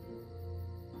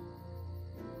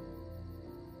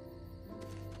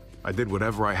 I did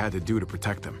whatever I had to do to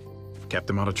protect them. Kept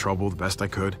them out of trouble the best I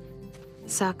could.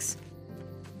 Sucks.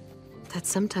 That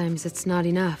sometimes it's not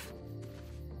enough.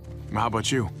 How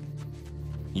about you?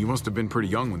 You must have been pretty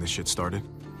young when this shit started.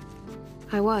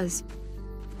 I was.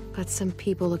 But some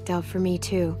people looked out for me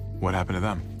too. What happened to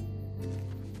them?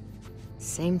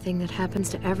 Same thing that happens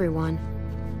to everyone.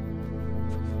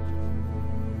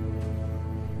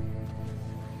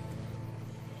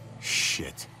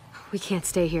 We can't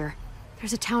stay here.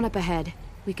 There's a town up ahead.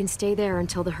 We can stay there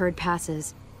until the herd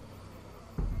passes.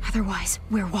 Otherwise,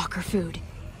 we're walker food.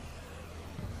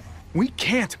 We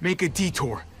can't make a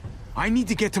detour. I need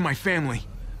to get to my family.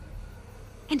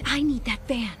 And I need that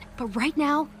van. But right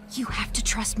now, you have to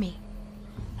trust me.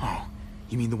 Oh,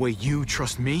 you mean the way you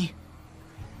trust me?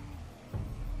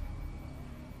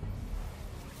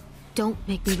 Don't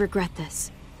make me regret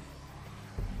this.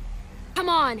 Come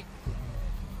on!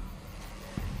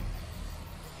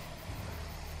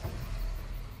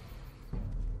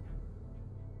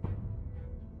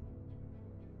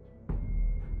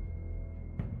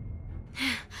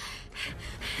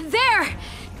 There!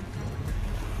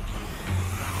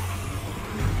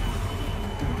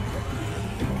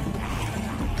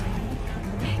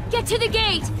 Get to the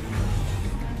gate!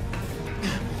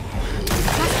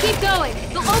 Just keep going.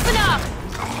 They'll open up!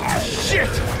 Oh, shit!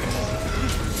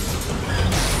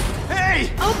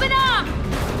 Hey! Open up!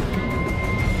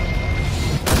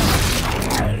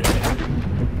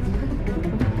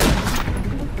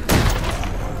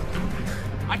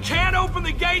 I can't open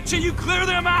the gate till you clear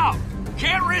them out.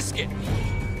 Can't risk it.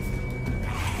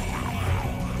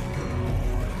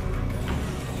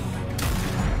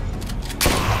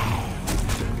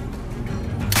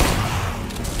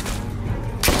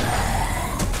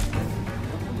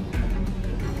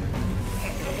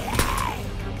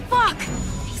 Fuck!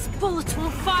 These bullets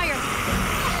won't fire!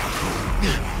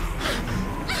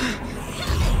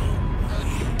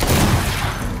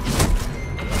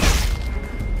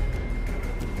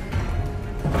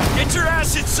 Get your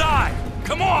ass inside!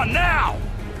 Come on, now!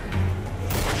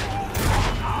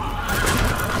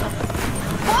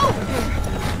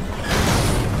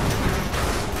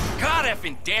 God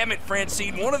effing damn it,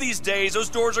 Francine. One of these days, those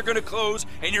doors are gonna close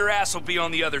and your ass will be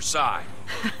on the other side.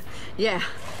 Yeah,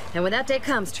 and when that day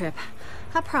comes, Trip,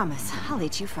 I promise I'll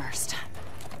eat you first.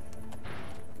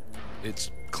 It's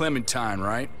Clementine,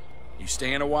 right? You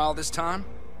staying a while this time?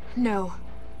 No.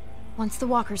 Once the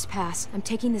walkers pass, I'm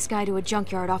taking this guy to a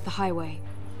junkyard off the highway.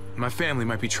 My family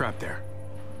might be trapped there,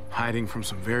 hiding from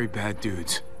some very bad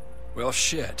dudes. Well,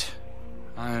 shit.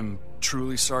 I'm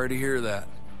truly sorry to hear that.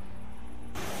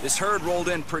 This herd rolled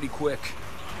in pretty quick.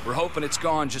 We're hoping it's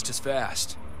gone just as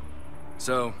fast.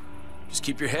 So, just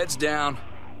keep your heads down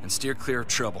and steer clear of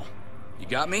trouble. You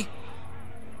got me?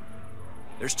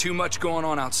 There's too much going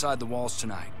on outside the walls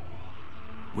tonight.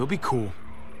 We'll be cool.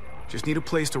 Just need a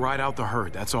place to ride out the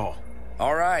herd, that's all.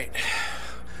 All right.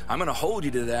 I'm gonna hold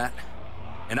you to that.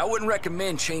 And I wouldn't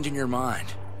recommend changing your mind.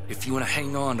 If you want to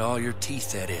hang on to all your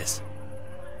teeth, that is.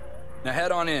 Now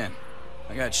head on in.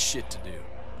 I got shit to do.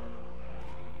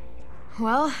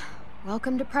 Well,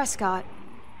 welcome to Prescott.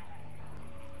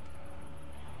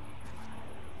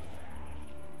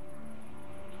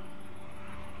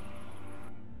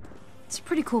 It's a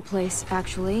pretty cool place,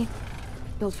 actually.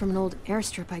 Built from an old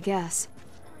airstrip, I guess.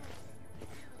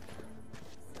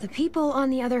 The people, on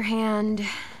the other hand,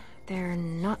 they're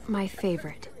not my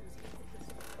favorite.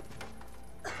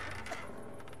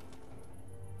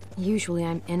 Usually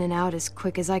I'm in and out as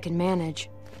quick as I can manage.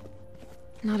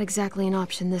 Not exactly an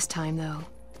option this time, though.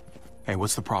 Hey,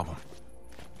 what's the problem?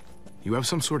 You have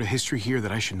some sort of history here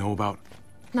that I should know about?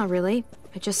 Not really.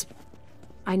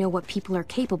 I know what people are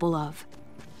capable of.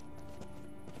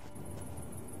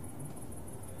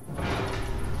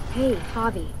 Hey,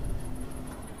 Javi.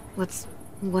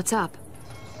 What's up?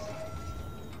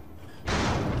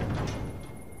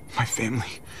 My family.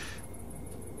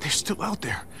 They're still out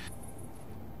there.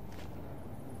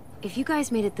 If you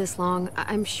guys made it this long,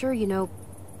 I'm sure they'll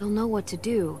know what to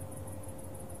do.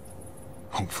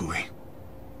 Hopefully.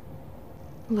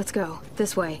 Let's go.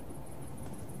 This way.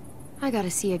 I gotta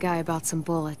see a guy about some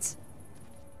bullets.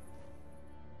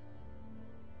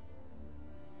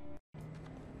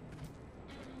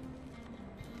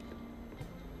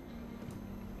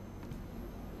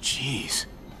 Jeez.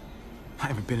 I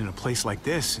haven't been in a place like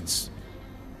this since...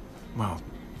 well,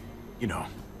 you know.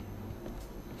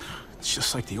 It's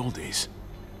just like the old days.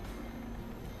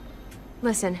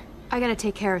 Listen, I gotta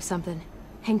take care of something.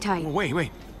 Hang tight. Well,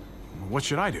 wait. What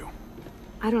should I do?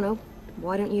 I don't know.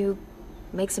 Why don't you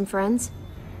make some friends?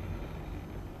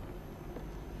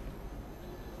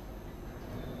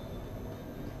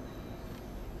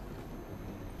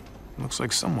 Looks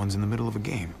like someone's in the middle of a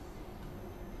game.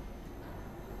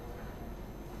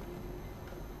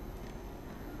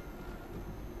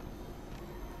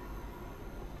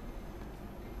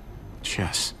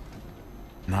 Chess.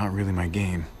 Not really my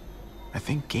game. I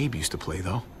think Gabe used to play,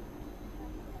 though.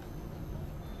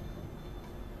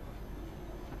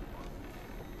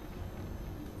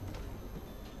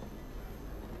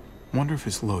 Wonder if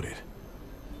it's loaded.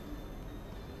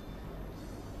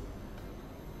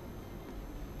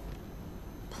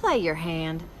 Play your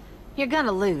hand. You're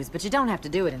gonna lose, but you don't have to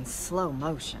do it in slow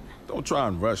motion. Don't try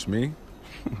and rush me.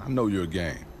 I know your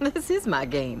game. This is my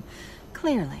game.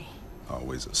 Clearly.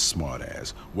 Always a smart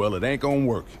ass. Well, it ain't gonna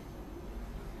work.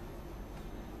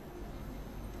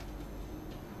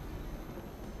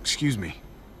 Excuse me.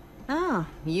 Oh,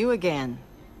 you again.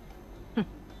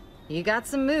 You got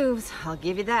some moves, I'll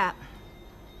give you that.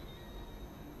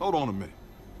 Hold on a minute.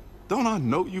 Don't I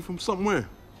know you from somewhere?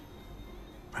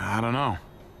 I don't know.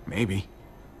 Maybe.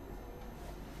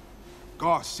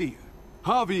 Garcia.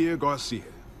 Javier Garcia.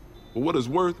 For what it's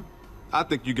worth, I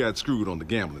think you got screwed on the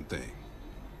gambling thing.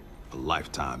 A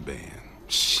lifetime ban.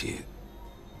 Shit.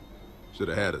 Should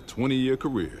have had a 20-year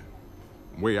career.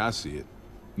 The way I see it,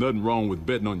 nothing wrong with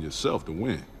betting on yourself to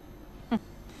win.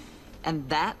 And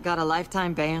that got a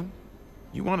lifetime ban?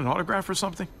 You want an autograph or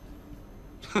something?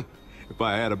 If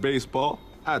I had a baseball,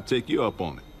 I'd take you up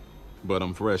on it. But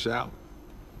I'm fresh out.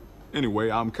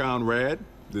 Anyway, I'm Conrad.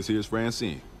 This here's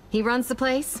Francine. He runs the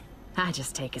place? I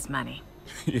just take his money.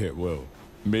 Yeah, well,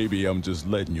 maybe I'm just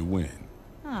letting you win.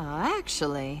 Oh,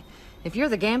 actually, if you're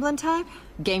the gambling type,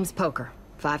 game's poker.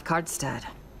 5-card stud.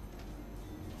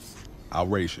 I'll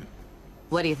race you.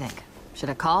 What do you think? Should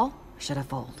I call or should I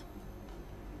fold?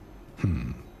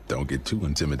 Don't get too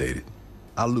intimidated.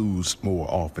 I lose more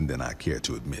often than I care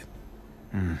to admit.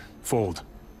 Fold.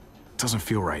 Doesn't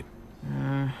feel right.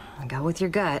 Go with your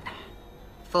gut.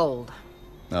 Fold.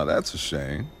 Now that's a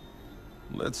shame.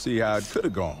 Let's see how it could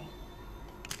have gone.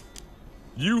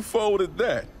 You folded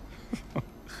that.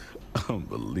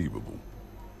 Unbelievable.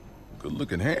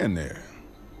 Good-looking hand there,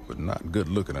 but not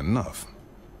good-looking enough.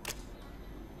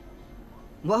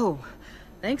 Whoa.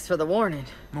 Thanks for the warning.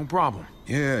 No problem.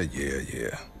 Yeah.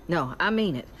 No, I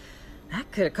mean it.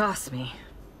 That could have cost me.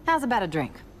 How's about a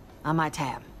drink? On my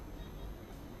tab.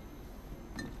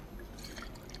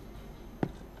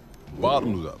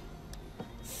 Bottoms up.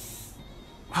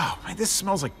 Wow, man, this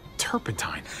smells like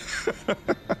turpentine.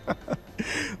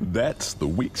 That's the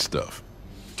weak stuff.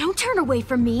 Don't turn away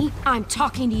from me. I'm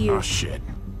talking to you. Oh, shit.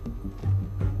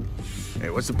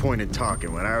 Hey, what's the point in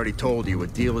talking when I already told you a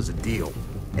deal is a deal?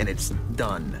 And it's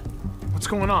done. What's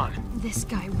going on? This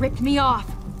guy ripped me off.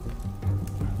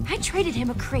 I traded him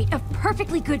a crate of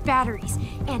perfectly good batteries,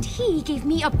 and he gave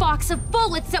me a box of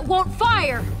bullets that won't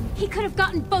fire. He could have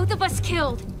gotten both of us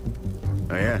killed.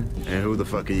 Oh yeah? And who the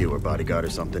fuck are you, her bodyguard or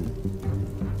something?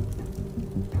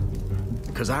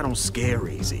 Because I don't scare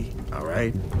easy, all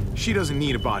right? She doesn't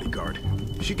need a bodyguard.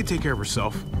 She can take care of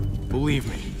herself. Believe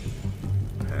me.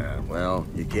 Well,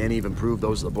 you can't even prove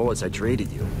those are the bullets I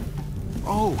traded you.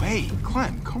 Oh, hey,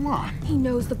 Clem, come on. He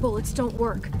knows the bullets don't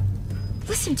work.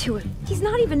 Listen to him. He's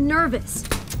not even nervous.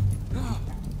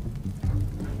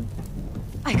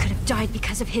 I could have died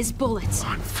because of his bullets.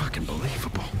 Unfucking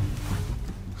believable.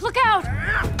 Look out!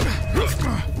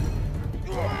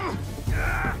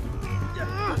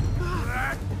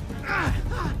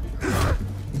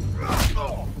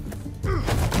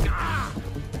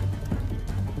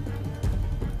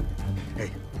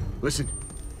 Hey, listen.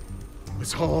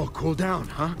 Let's all cool down,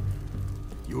 huh?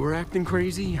 You were acting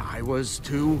crazy, I was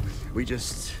too. We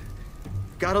just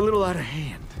got a little out of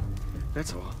hand.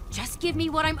 That's all. Just give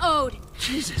me what I'm owed.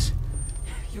 Jesus.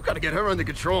 You gotta get her under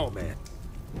control, man.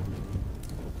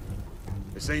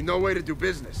 This ain't no way to do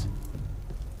business.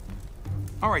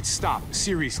 All right, stop.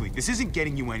 Seriously, this isn't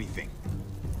getting you anything.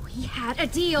 We had a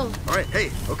deal. All right,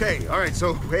 hey, okay, all right,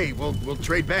 so, hey, we'll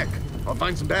trade back. I'll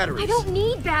find some batteries. I don't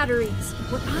need batteries.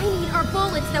 What I need are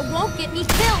bullets that won't get me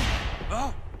killed.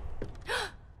 Oh.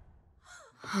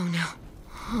 Oh no.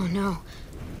 Oh no.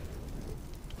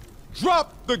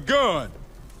 Drop the gun!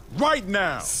 Right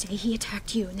now! Say he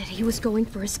attacked you and that he was going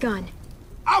for his gun.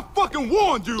 I fucking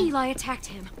warned you! Eli attacked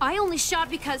him. I only shot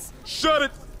because... Shut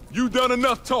it! You done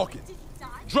enough talking.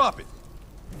 Drop it.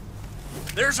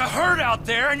 There's a herd out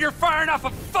there and you're firing off a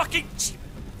fucking...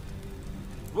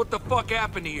 What the fuck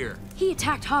happened here? He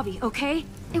attacked Javi, okay?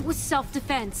 It was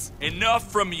self-defense.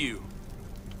 Enough from you.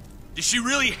 Did she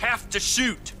really have to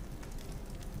shoot?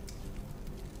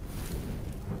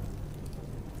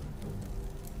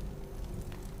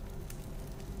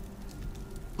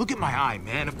 Look at my eye,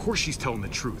 man. Of course she's telling the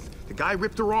truth. The guy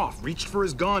ripped her off, reached for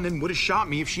his gun, and would have shot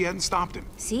me if she hadn't stopped him.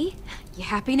 See? You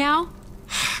happy now?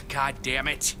 God damn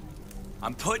it.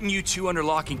 I'm putting you two under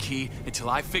lock and key until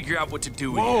I figure out what to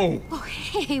do with you. Whoa! Oh,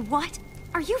 hey, what?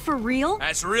 Are you for real?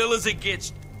 As real as it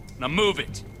gets. Now move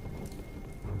it.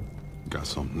 Got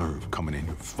some nerve coming in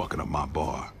here fucking up my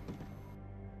bar.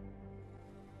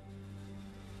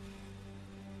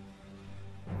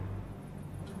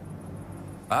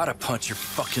 I'd have punched your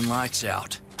fucking lights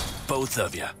out. Both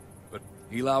of you. But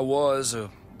Eli was a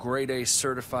grade-A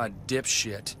certified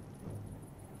dipshit.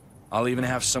 I'll even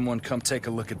have someone come take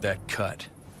a look at that cut.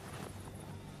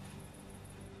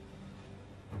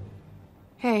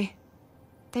 Hey,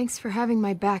 thanks for having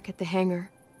my back at the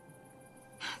hangar.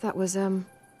 That was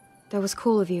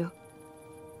cool of you.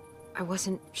 I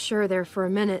wasn't sure there for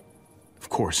a minute. Of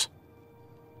course.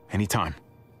 Anytime.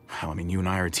 Hell, I mean, you and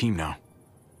I are a team now.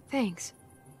 Thanks.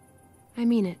 I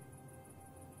mean it.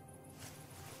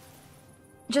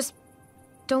 Just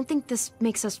don't think this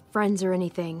makes us friends or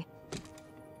anything.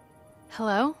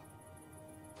 Hello?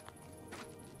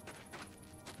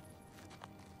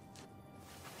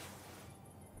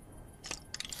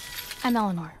 I'm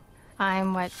Eleanor.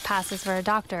 I'm what passes for a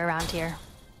doctor around here.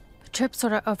 Tripp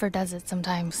sort of overdoes it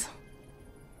sometimes.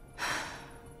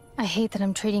 I hate that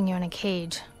I'm treating you in a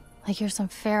cage, like you're some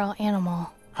feral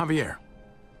animal. Javier.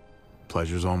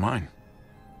 Pleasure's all mine.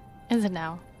 Is it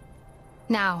now?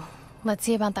 Now, let's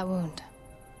see about that wound.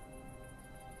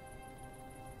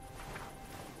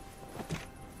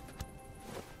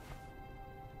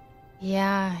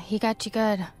 Yeah, he got you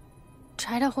good.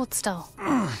 Try to hold still.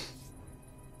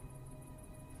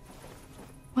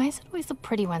 Why is it always the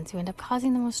pretty ones who end up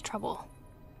causing the most trouble?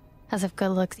 As if good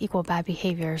looks equal bad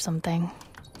behavior or something.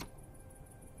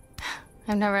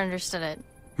 I've never understood it.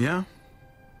 Yeah?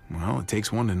 Well, it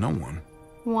takes one to know one.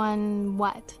 One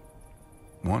what?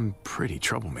 One pretty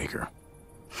troublemaker.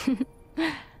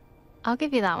 I'll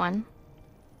give you that one.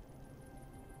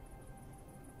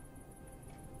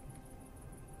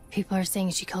 People are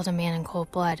saying she killed a man in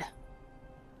cold blood.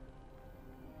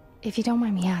 If you don't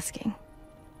mind me asking,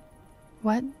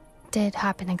 what did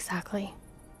happen exactly?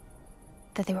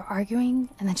 That they were arguing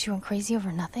and then she went crazy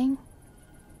over nothing?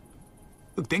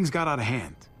 Look, things got out of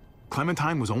hand.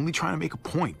 Clementine was only trying to make a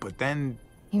point, but then...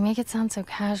 You make it sound so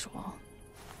casual.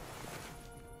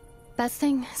 Best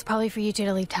thing is probably for you two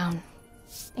to leave town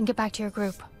and get back to your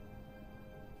group.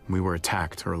 We were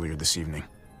attacked earlier this evening.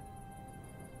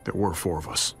 There were 4 of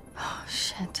us. Oh,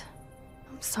 shit.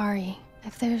 I'm sorry.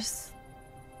 If there's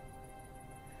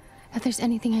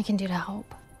anything I can do to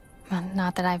help. Well,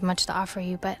 not that I have much to offer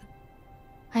you, but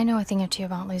I know a thing or two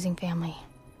about losing family.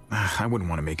 I wouldn't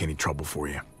want to make any trouble for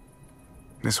you.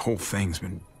 This whole thing's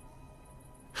been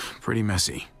pretty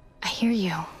messy. I hear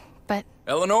you, but...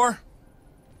 Eleanor?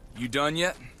 You done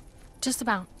yet? Just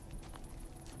about.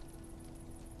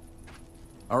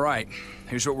 All right,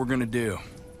 here's what we're gonna do.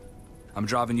 I'm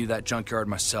driving you to that junkyard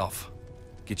myself.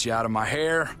 Get you out of my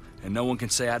hair, and no one can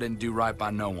say I didn't do right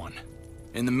by no one.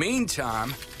 In the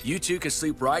meantime, you two can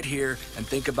sleep right here and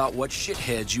think about what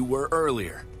shitheads you were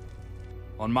earlier.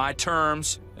 On my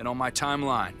terms and on my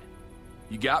timeline.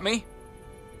 You got me?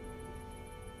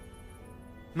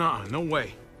 Nah, no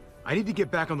way. I need to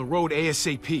get back on the road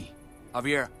ASAP.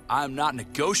 Javier, I'm not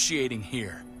negotiating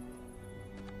here.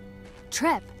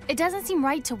 Tripp, it doesn't seem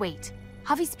right to wait.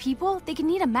 Javi's people, they can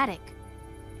need a medic.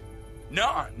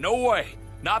 Nuh-uh, no way.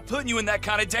 Not putting you in that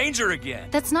kind of danger again.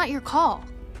 That's not your call.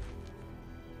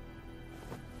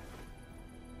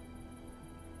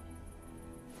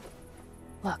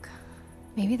 Look,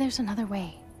 maybe there's another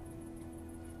way.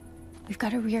 We've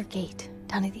got a rear gate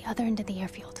down at the other end of the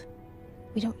airfield.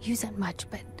 We don't use it much,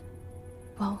 but,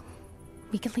 well,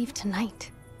 we could leave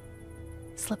tonight.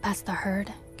 Slip past the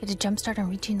herd, get a jump start on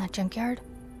reaching that junkyard.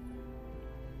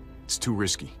 It's too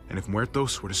risky, and if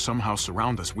Muertos were to somehow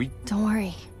surround us, we... Don't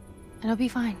worry, it'll be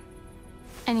fine.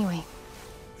 Anyway,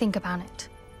 think about it.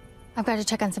 I've got to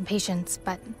check on some patients,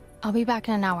 but I'll be back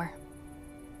in an hour.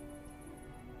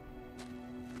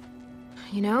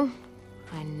 You know,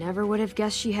 I never would have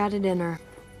guessed she had it in her.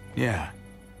 Yeah,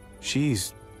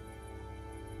 she's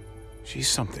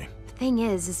something. The thing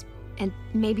is, and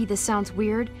maybe this sounds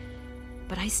weird,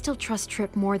 but I still trust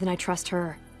Tripp more than I trust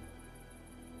her.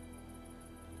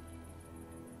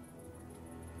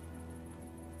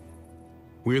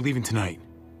 We're leaving tonight,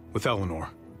 with Eleanor.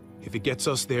 If it gets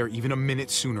us there even a minute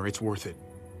sooner, it's worth it.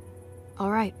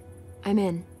 All right, I'm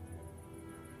in.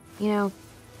 You know,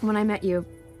 when I met you,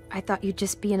 I thought you'd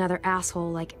just be another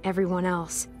asshole like everyone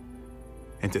else.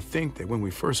 And to think that when we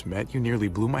first met, you nearly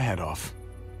blew my head off.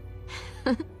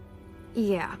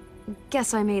 Yeah,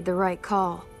 guess I made the right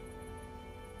call.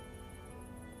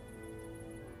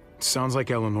 Sounds like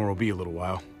Eleanor will be a little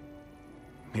while.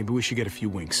 Maybe we should get a few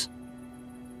winks.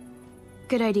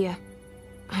 Good idea.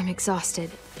 I'm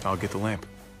exhausted. I'll get the lamp.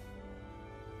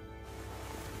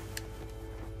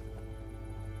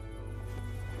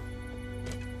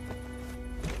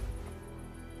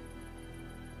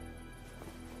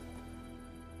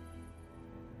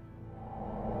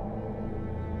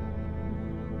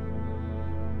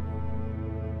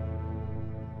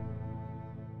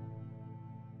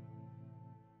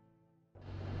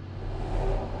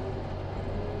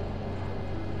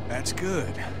 That's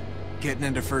good. Getting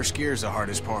into first gear's the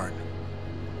hardest part.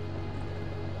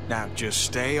 Now, just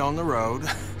stay on the road.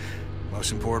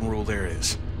 Most important rule there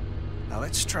is. Now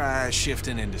let's try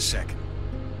shifting into second.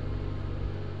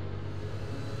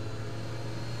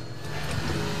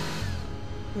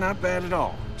 Not bad at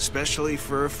all, especially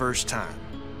for a first time.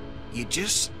 You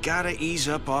just gotta ease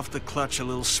up off the clutch a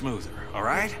little smoother, all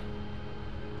right?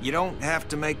 You don't have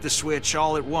to make the switch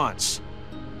all at once.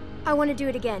 I want to do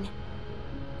it again.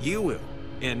 You will.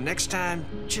 And next time,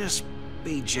 just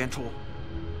be gentle.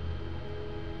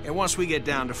 And once we get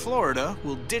down to Florida,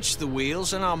 we'll ditch the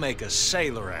wheels and I'll make a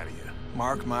sailor out of you.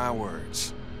 Mark my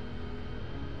words.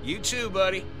 You too,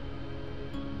 buddy.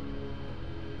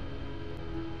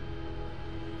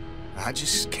 I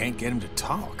just can't get him to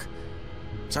talk.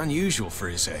 It's unusual for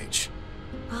his age.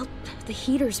 Well, the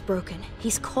heater's broken.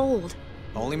 He's cold.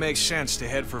 Only makes sense to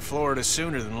head for Florida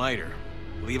sooner than later.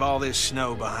 Leave all this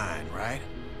snow behind, right?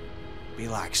 Be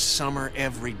like summer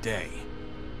every day.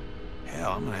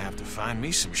 Hell, I'm gonna have to find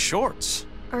me some shorts.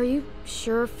 Are you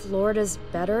sure Florida's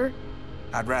better?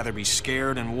 I'd rather be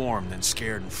scared and warm than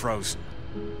scared and frozen.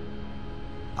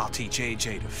 I'll teach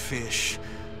AJ to fish,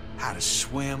 how to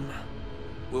swim.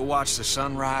 We'll watch the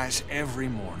sunrise every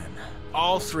morning.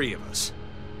 All three of us.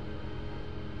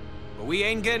 But we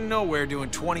ain't getting nowhere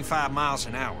doing 25 miles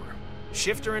an hour.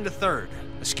 Shift her into third.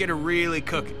 Let's get her really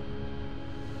cooking.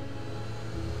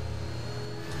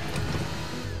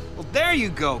 Well, there you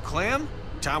go, Clem.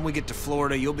 Time we get to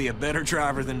Florida, you'll be a better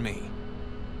driver than me.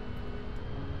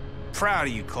 Proud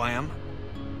of you, Clem.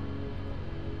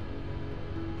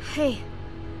 Hey,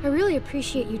 I really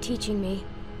appreciate you teaching me.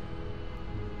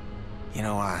 You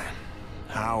know, I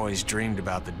always dreamed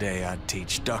about the day I'd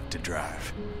teach Duck to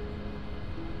drive.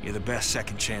 You're the best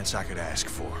second chance I could ask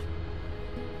for.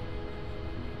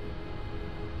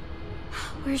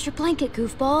 Where's your blanket,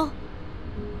 goofball?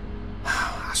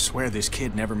 I swear this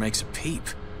kid never makes a peep.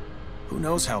 Who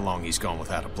knows how long he's gone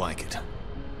without a blanket?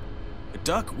 The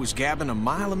Duck was gabbing a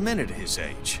mile a minute at his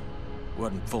age.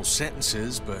 Wasn't full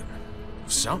sentences, but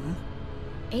something.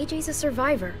 AJ's a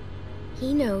survivor.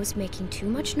 He knows making too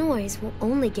much noise will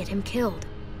only get him killed.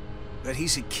 But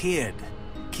he's a kid.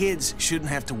 Kids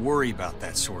shouldn't have to worry about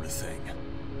that sort of thing.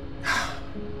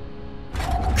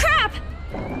 Crap!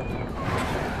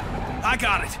 I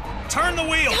got it. Turn the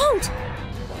wheel! Don't!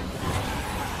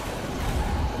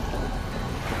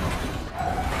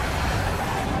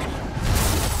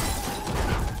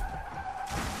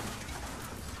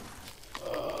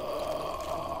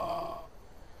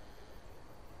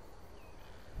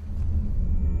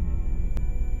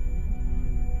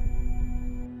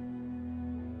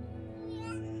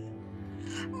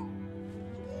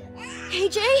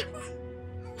 AJ?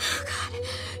 Oh, God,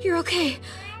 you're okay.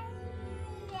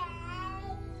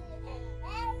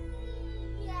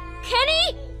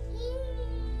 Kenny?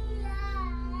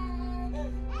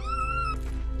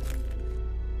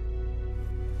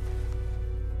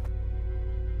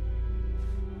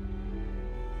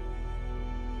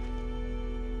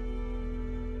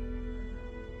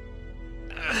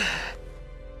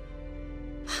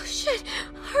 Oh, shit.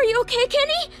 Are you okay,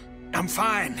 Kenny? I'm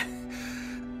fine.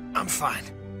 I'm fine.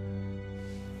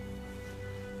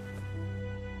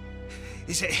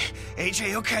 Is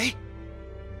AJ okay?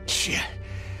 Shit.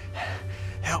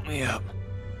 Help me up.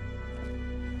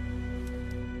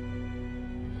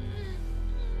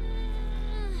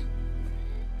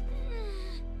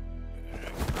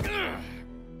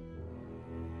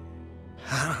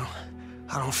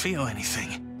 I don't feel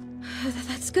anything.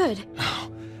 That's good.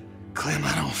 No, Clem,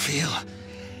 I don't feel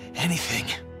anything.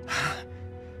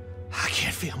 I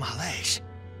can't feel my legs.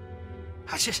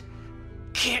 I just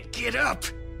can't get up.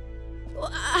 Well,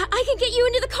 I can get you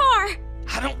into the car.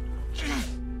 I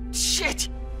don't... Shit!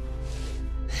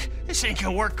 This ain't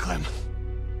gonna work, Clem.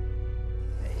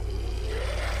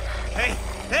 Hey!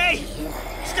 Hey!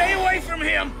 Stay away from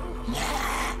him!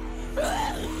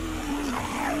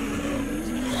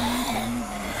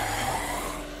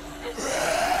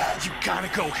 You gotta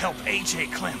go help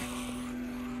AJ, Clem.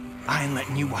 I ain't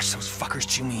letting you watch those fuckers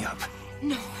chew me up.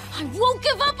 No, I won't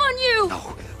give up on you!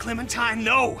 No, Clementine,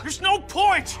 no! There's no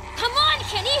point! Come on,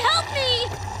 Kenny, help me!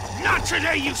 Not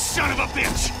today, you son of a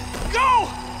bitch! Go!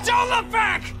 Don't look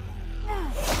back!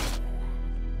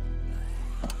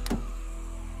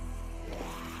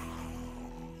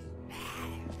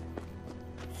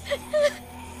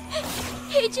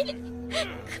 AJ,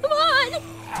 come on!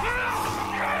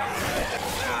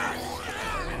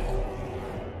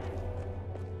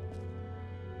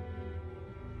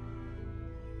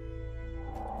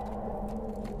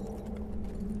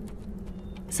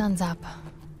 Sun's up.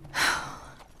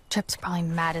 Trip's probably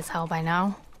mad as hell by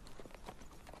now.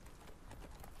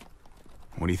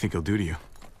 What do you think he'll do to you?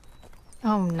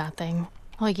 Oh, nothing.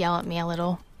 He'll yell at me a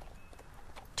little.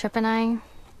 Trip and I,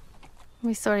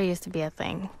 we sort of used to be a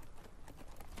thing.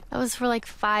 It was for like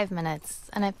 5 minutes,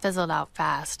 and it fizzled out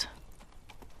fast.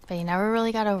 But he never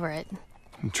really got over it.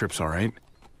 Trip's all right.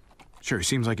 Sure, he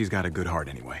seems like he's got a good heart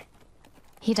anyway.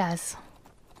 He does.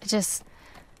 It just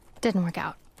didn't work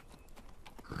out.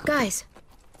 Guys,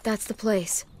 that's the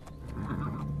place.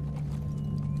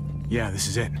 Yeah, this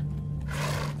is it.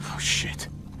 Oh, shit.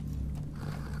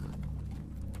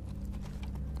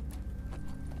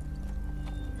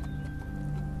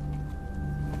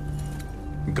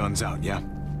 Guns out, yeah?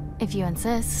 If you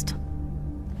insist.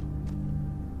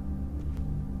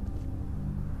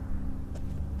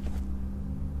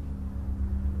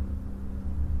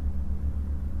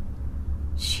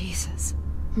 Jesus.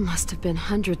 Must have been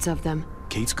hundreds of them.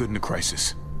 Kate's good in a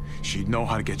crisis. She'd know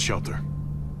how to get shelter.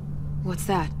 What's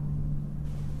that?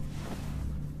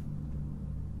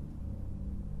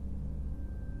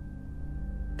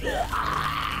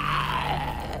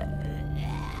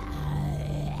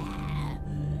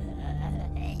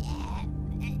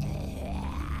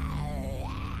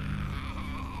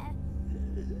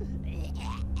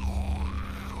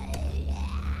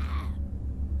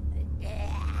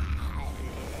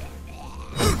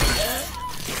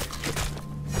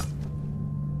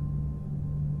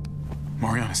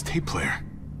 Mariana's tape player.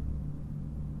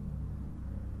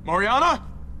 Mariana?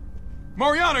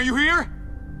 Mariana, are you here?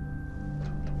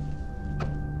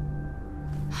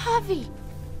 Javi!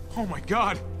 Oh my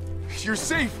God! You're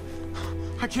safe!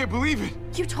 I can't believe it!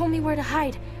 You told me where to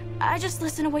hide. I just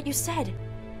listened to what you said.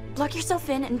 Lock yourself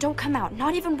in and don't come out,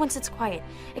 not even once it's quiet.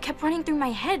 It kept running through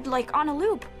my head like on a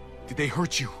loop. Did they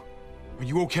hurt you? Are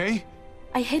you okay?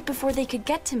 I hid before they could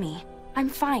get to me. I'm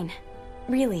fine.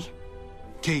 Really.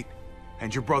 Kate,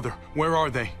 and your brother, where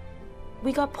are they?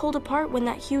 We got pulled apart when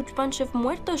that huge bunch of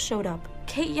muertos showed up.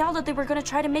 Kate yelled that they were gonna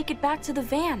try to make it back to the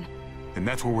van. And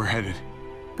that's where we're headed.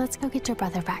 Let's go get your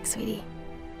brother back, sweetie.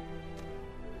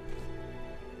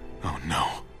 Oh no.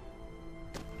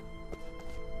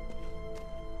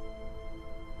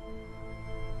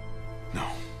 No.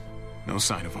 No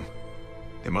sign of them.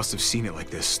 They must have seen it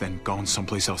like this, then gone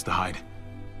someplace else to hide.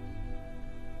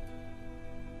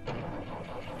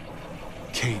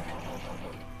 Kate.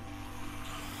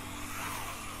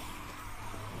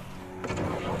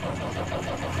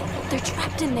 They're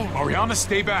trapped in there. Mariana,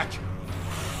 stay back.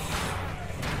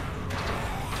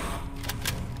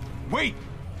 Wait!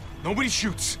 Nobody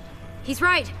shoots. He's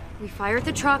right. We fire at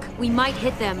the truck, we might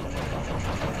hit them.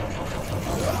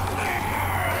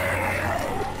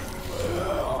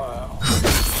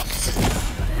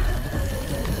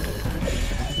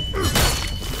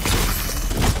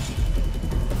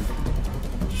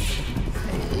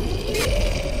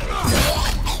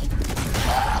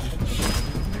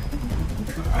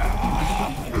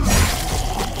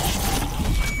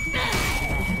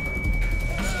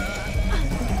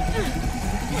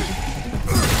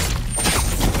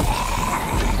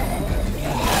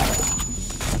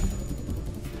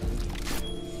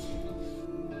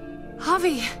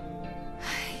 Javi!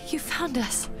 You found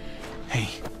us. Hey,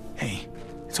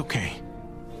 it's okay.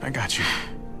 I got you.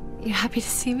 You happy to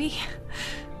see me?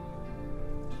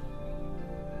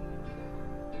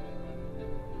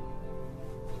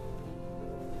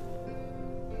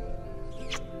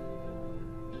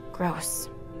 Gross.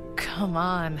 Come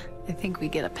on. I think we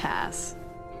get a pass.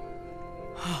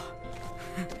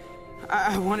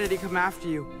 I wanted to come after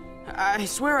you. I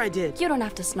swear I did. You don't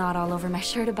have to snot all over my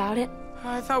shirt about it.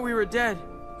 I thought we were dead.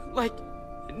 Like,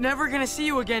 never gonna see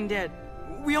you again dead.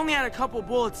 We only had a couple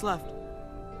bullets left.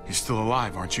 You're still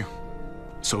alive, aren't you?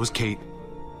 So is Kate.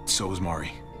 So is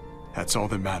Mari. That's all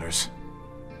that matters.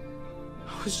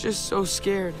 I was just so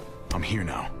scared. I'm here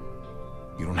now.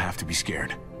 You don't have to be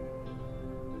scared.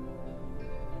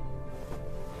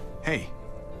 Hey,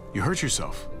 you hurt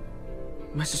yourself.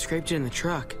 Must have scraped it in the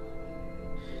truck.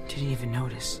 Didn't even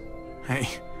notice. Hey,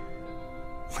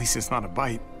 at least it's not a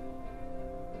bite.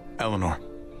 Eleanor,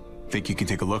 think you can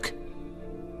take a look?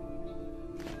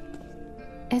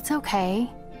 It's okay.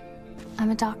 I'm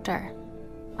a doctor.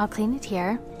 I'll clean it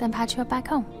here, then patch you up back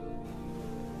home.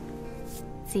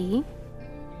 See?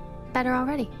 Better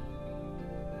already.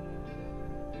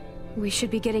 We should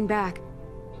be getting back.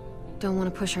 Don't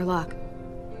want to push our luck.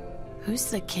 Who's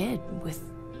the kid with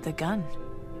the gun?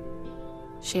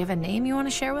 She have a name you want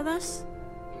to share with us?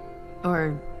 Or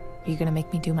are you gonna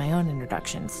make me do my own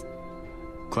introductions?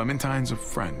 Clementine's a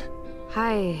friend.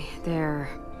 Hi there.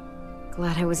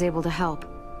 Glad I was able to help.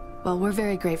 Well, we're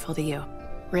very grateful to you.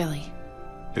 Really.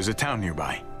 There's a town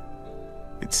nearby.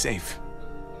 It's safe.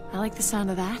 I like the sound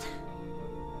of that.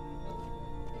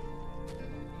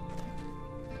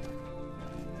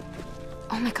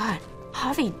 Oh my god.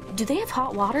 Javi, do they have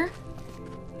hot water?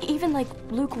 Even like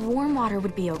lukewarm water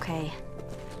would be okay.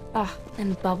 Ugh,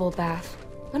 and bubble bath.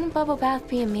 Wouldn't bubble bath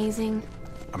be amazing?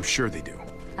 I'm sure they do.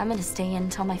 I'm gonna stay in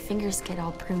until my fingers get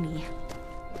all pruny.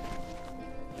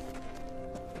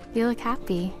 You look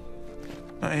happy.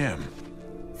 I am.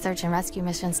 Search and rescue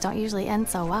missions don't usually end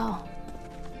so well.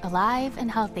 Alive and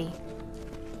healthy.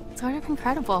 Sort of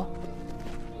incredible.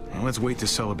 Well, let's wait to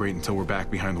celebrate until we're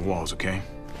back behind the walls, okay?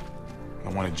 I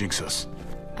don't want to jinx us.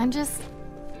 I'm just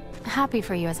happy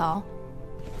for you is all.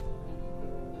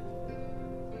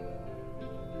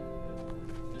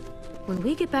 When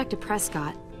we get back to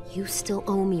Prescott, you still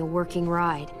owe me a working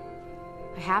ride.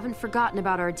 I haven't forgotten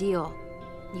about our deal.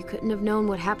 You couldn't have known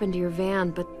what happened to your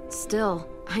van, but still,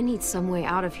 I need some way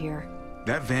out of here.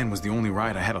 That van was the only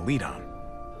ride I had a lead on.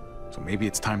 So maybe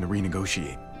it's time to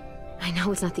renegotiate. I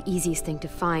know it's not the easiest thing to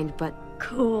find, but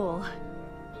cool.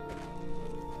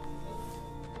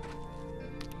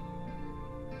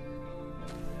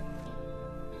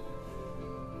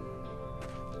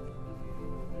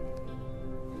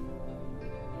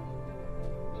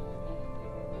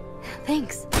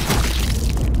 Thanks.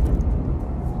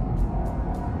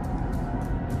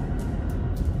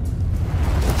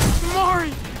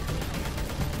 Mari!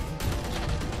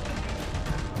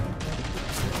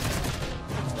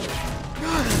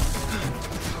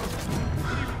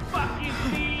 Fucking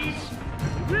thieves!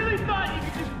 Really thought you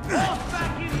could just walk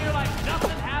back in here like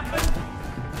nothing happened?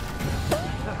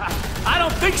 I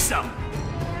don't think so!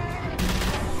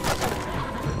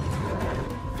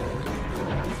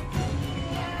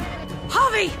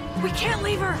 Javi! We can't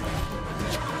leave her!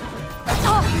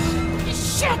 Oh!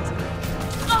 Shit!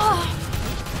 Oh!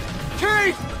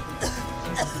 Kate!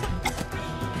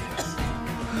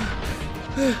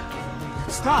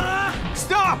 Stop!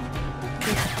 Stop!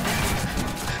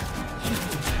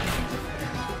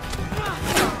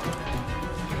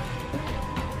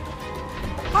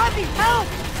 Javi, help!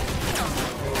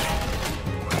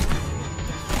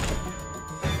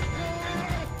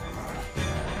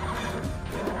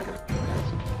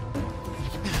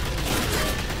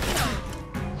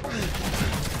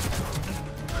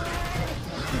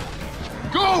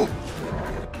 Go!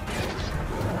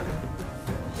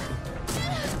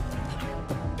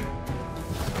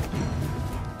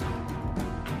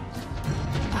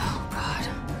 Oh god.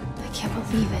 I can't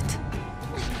believe it.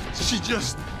 She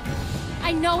just...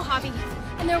 I know, Javi,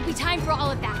 and there will be time for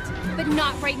all of that, but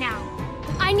not right now.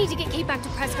 I need to get Kate back to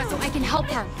Prescott so I can help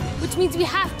her, which means we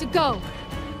have to go.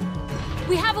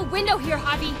 We have a window here,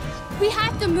 Javi. We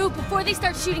have to move before they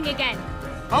start shooting again.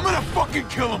 I'm gonna fucking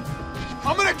kill him!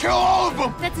 I'm gonna kill all of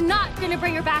them! That's not gonna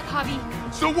bring her back, Javi.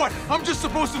 So what? I'm just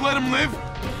supposed to let him live?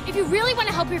 If you really want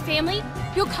to help your family,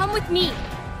 you'll come with me.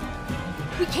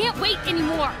 We can't wait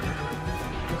anymore.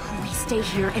 We stay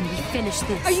here and we finish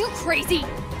this. Are you crazy?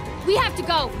 We have to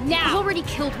go, now! I've already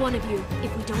killed one of you.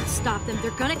 If we don't stop them,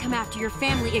 they're gonna come after your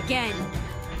family again.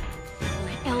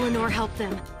 Let Eleanor help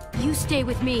them. You stay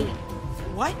with me.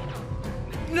 What?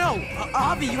 No,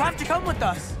 Javi, you have to come with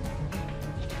us.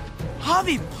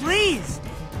 Javi, please!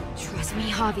 Trust me,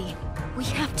 Javi. We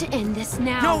have to end this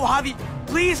now. No, Javi,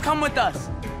 please come with us.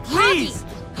 Please!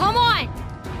 Javi, come on!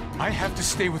 I have to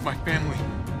stay with my family.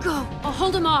 Go. I'll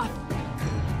hold him off.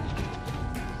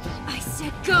 I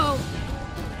said go.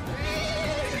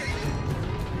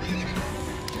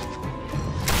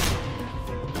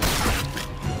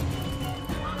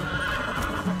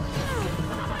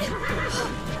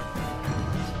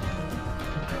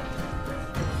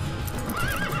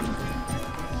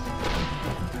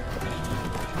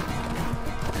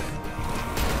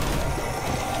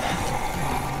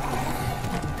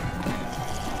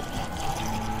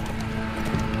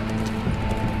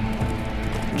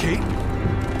 Kate?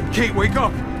 Kate, wake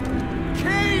up!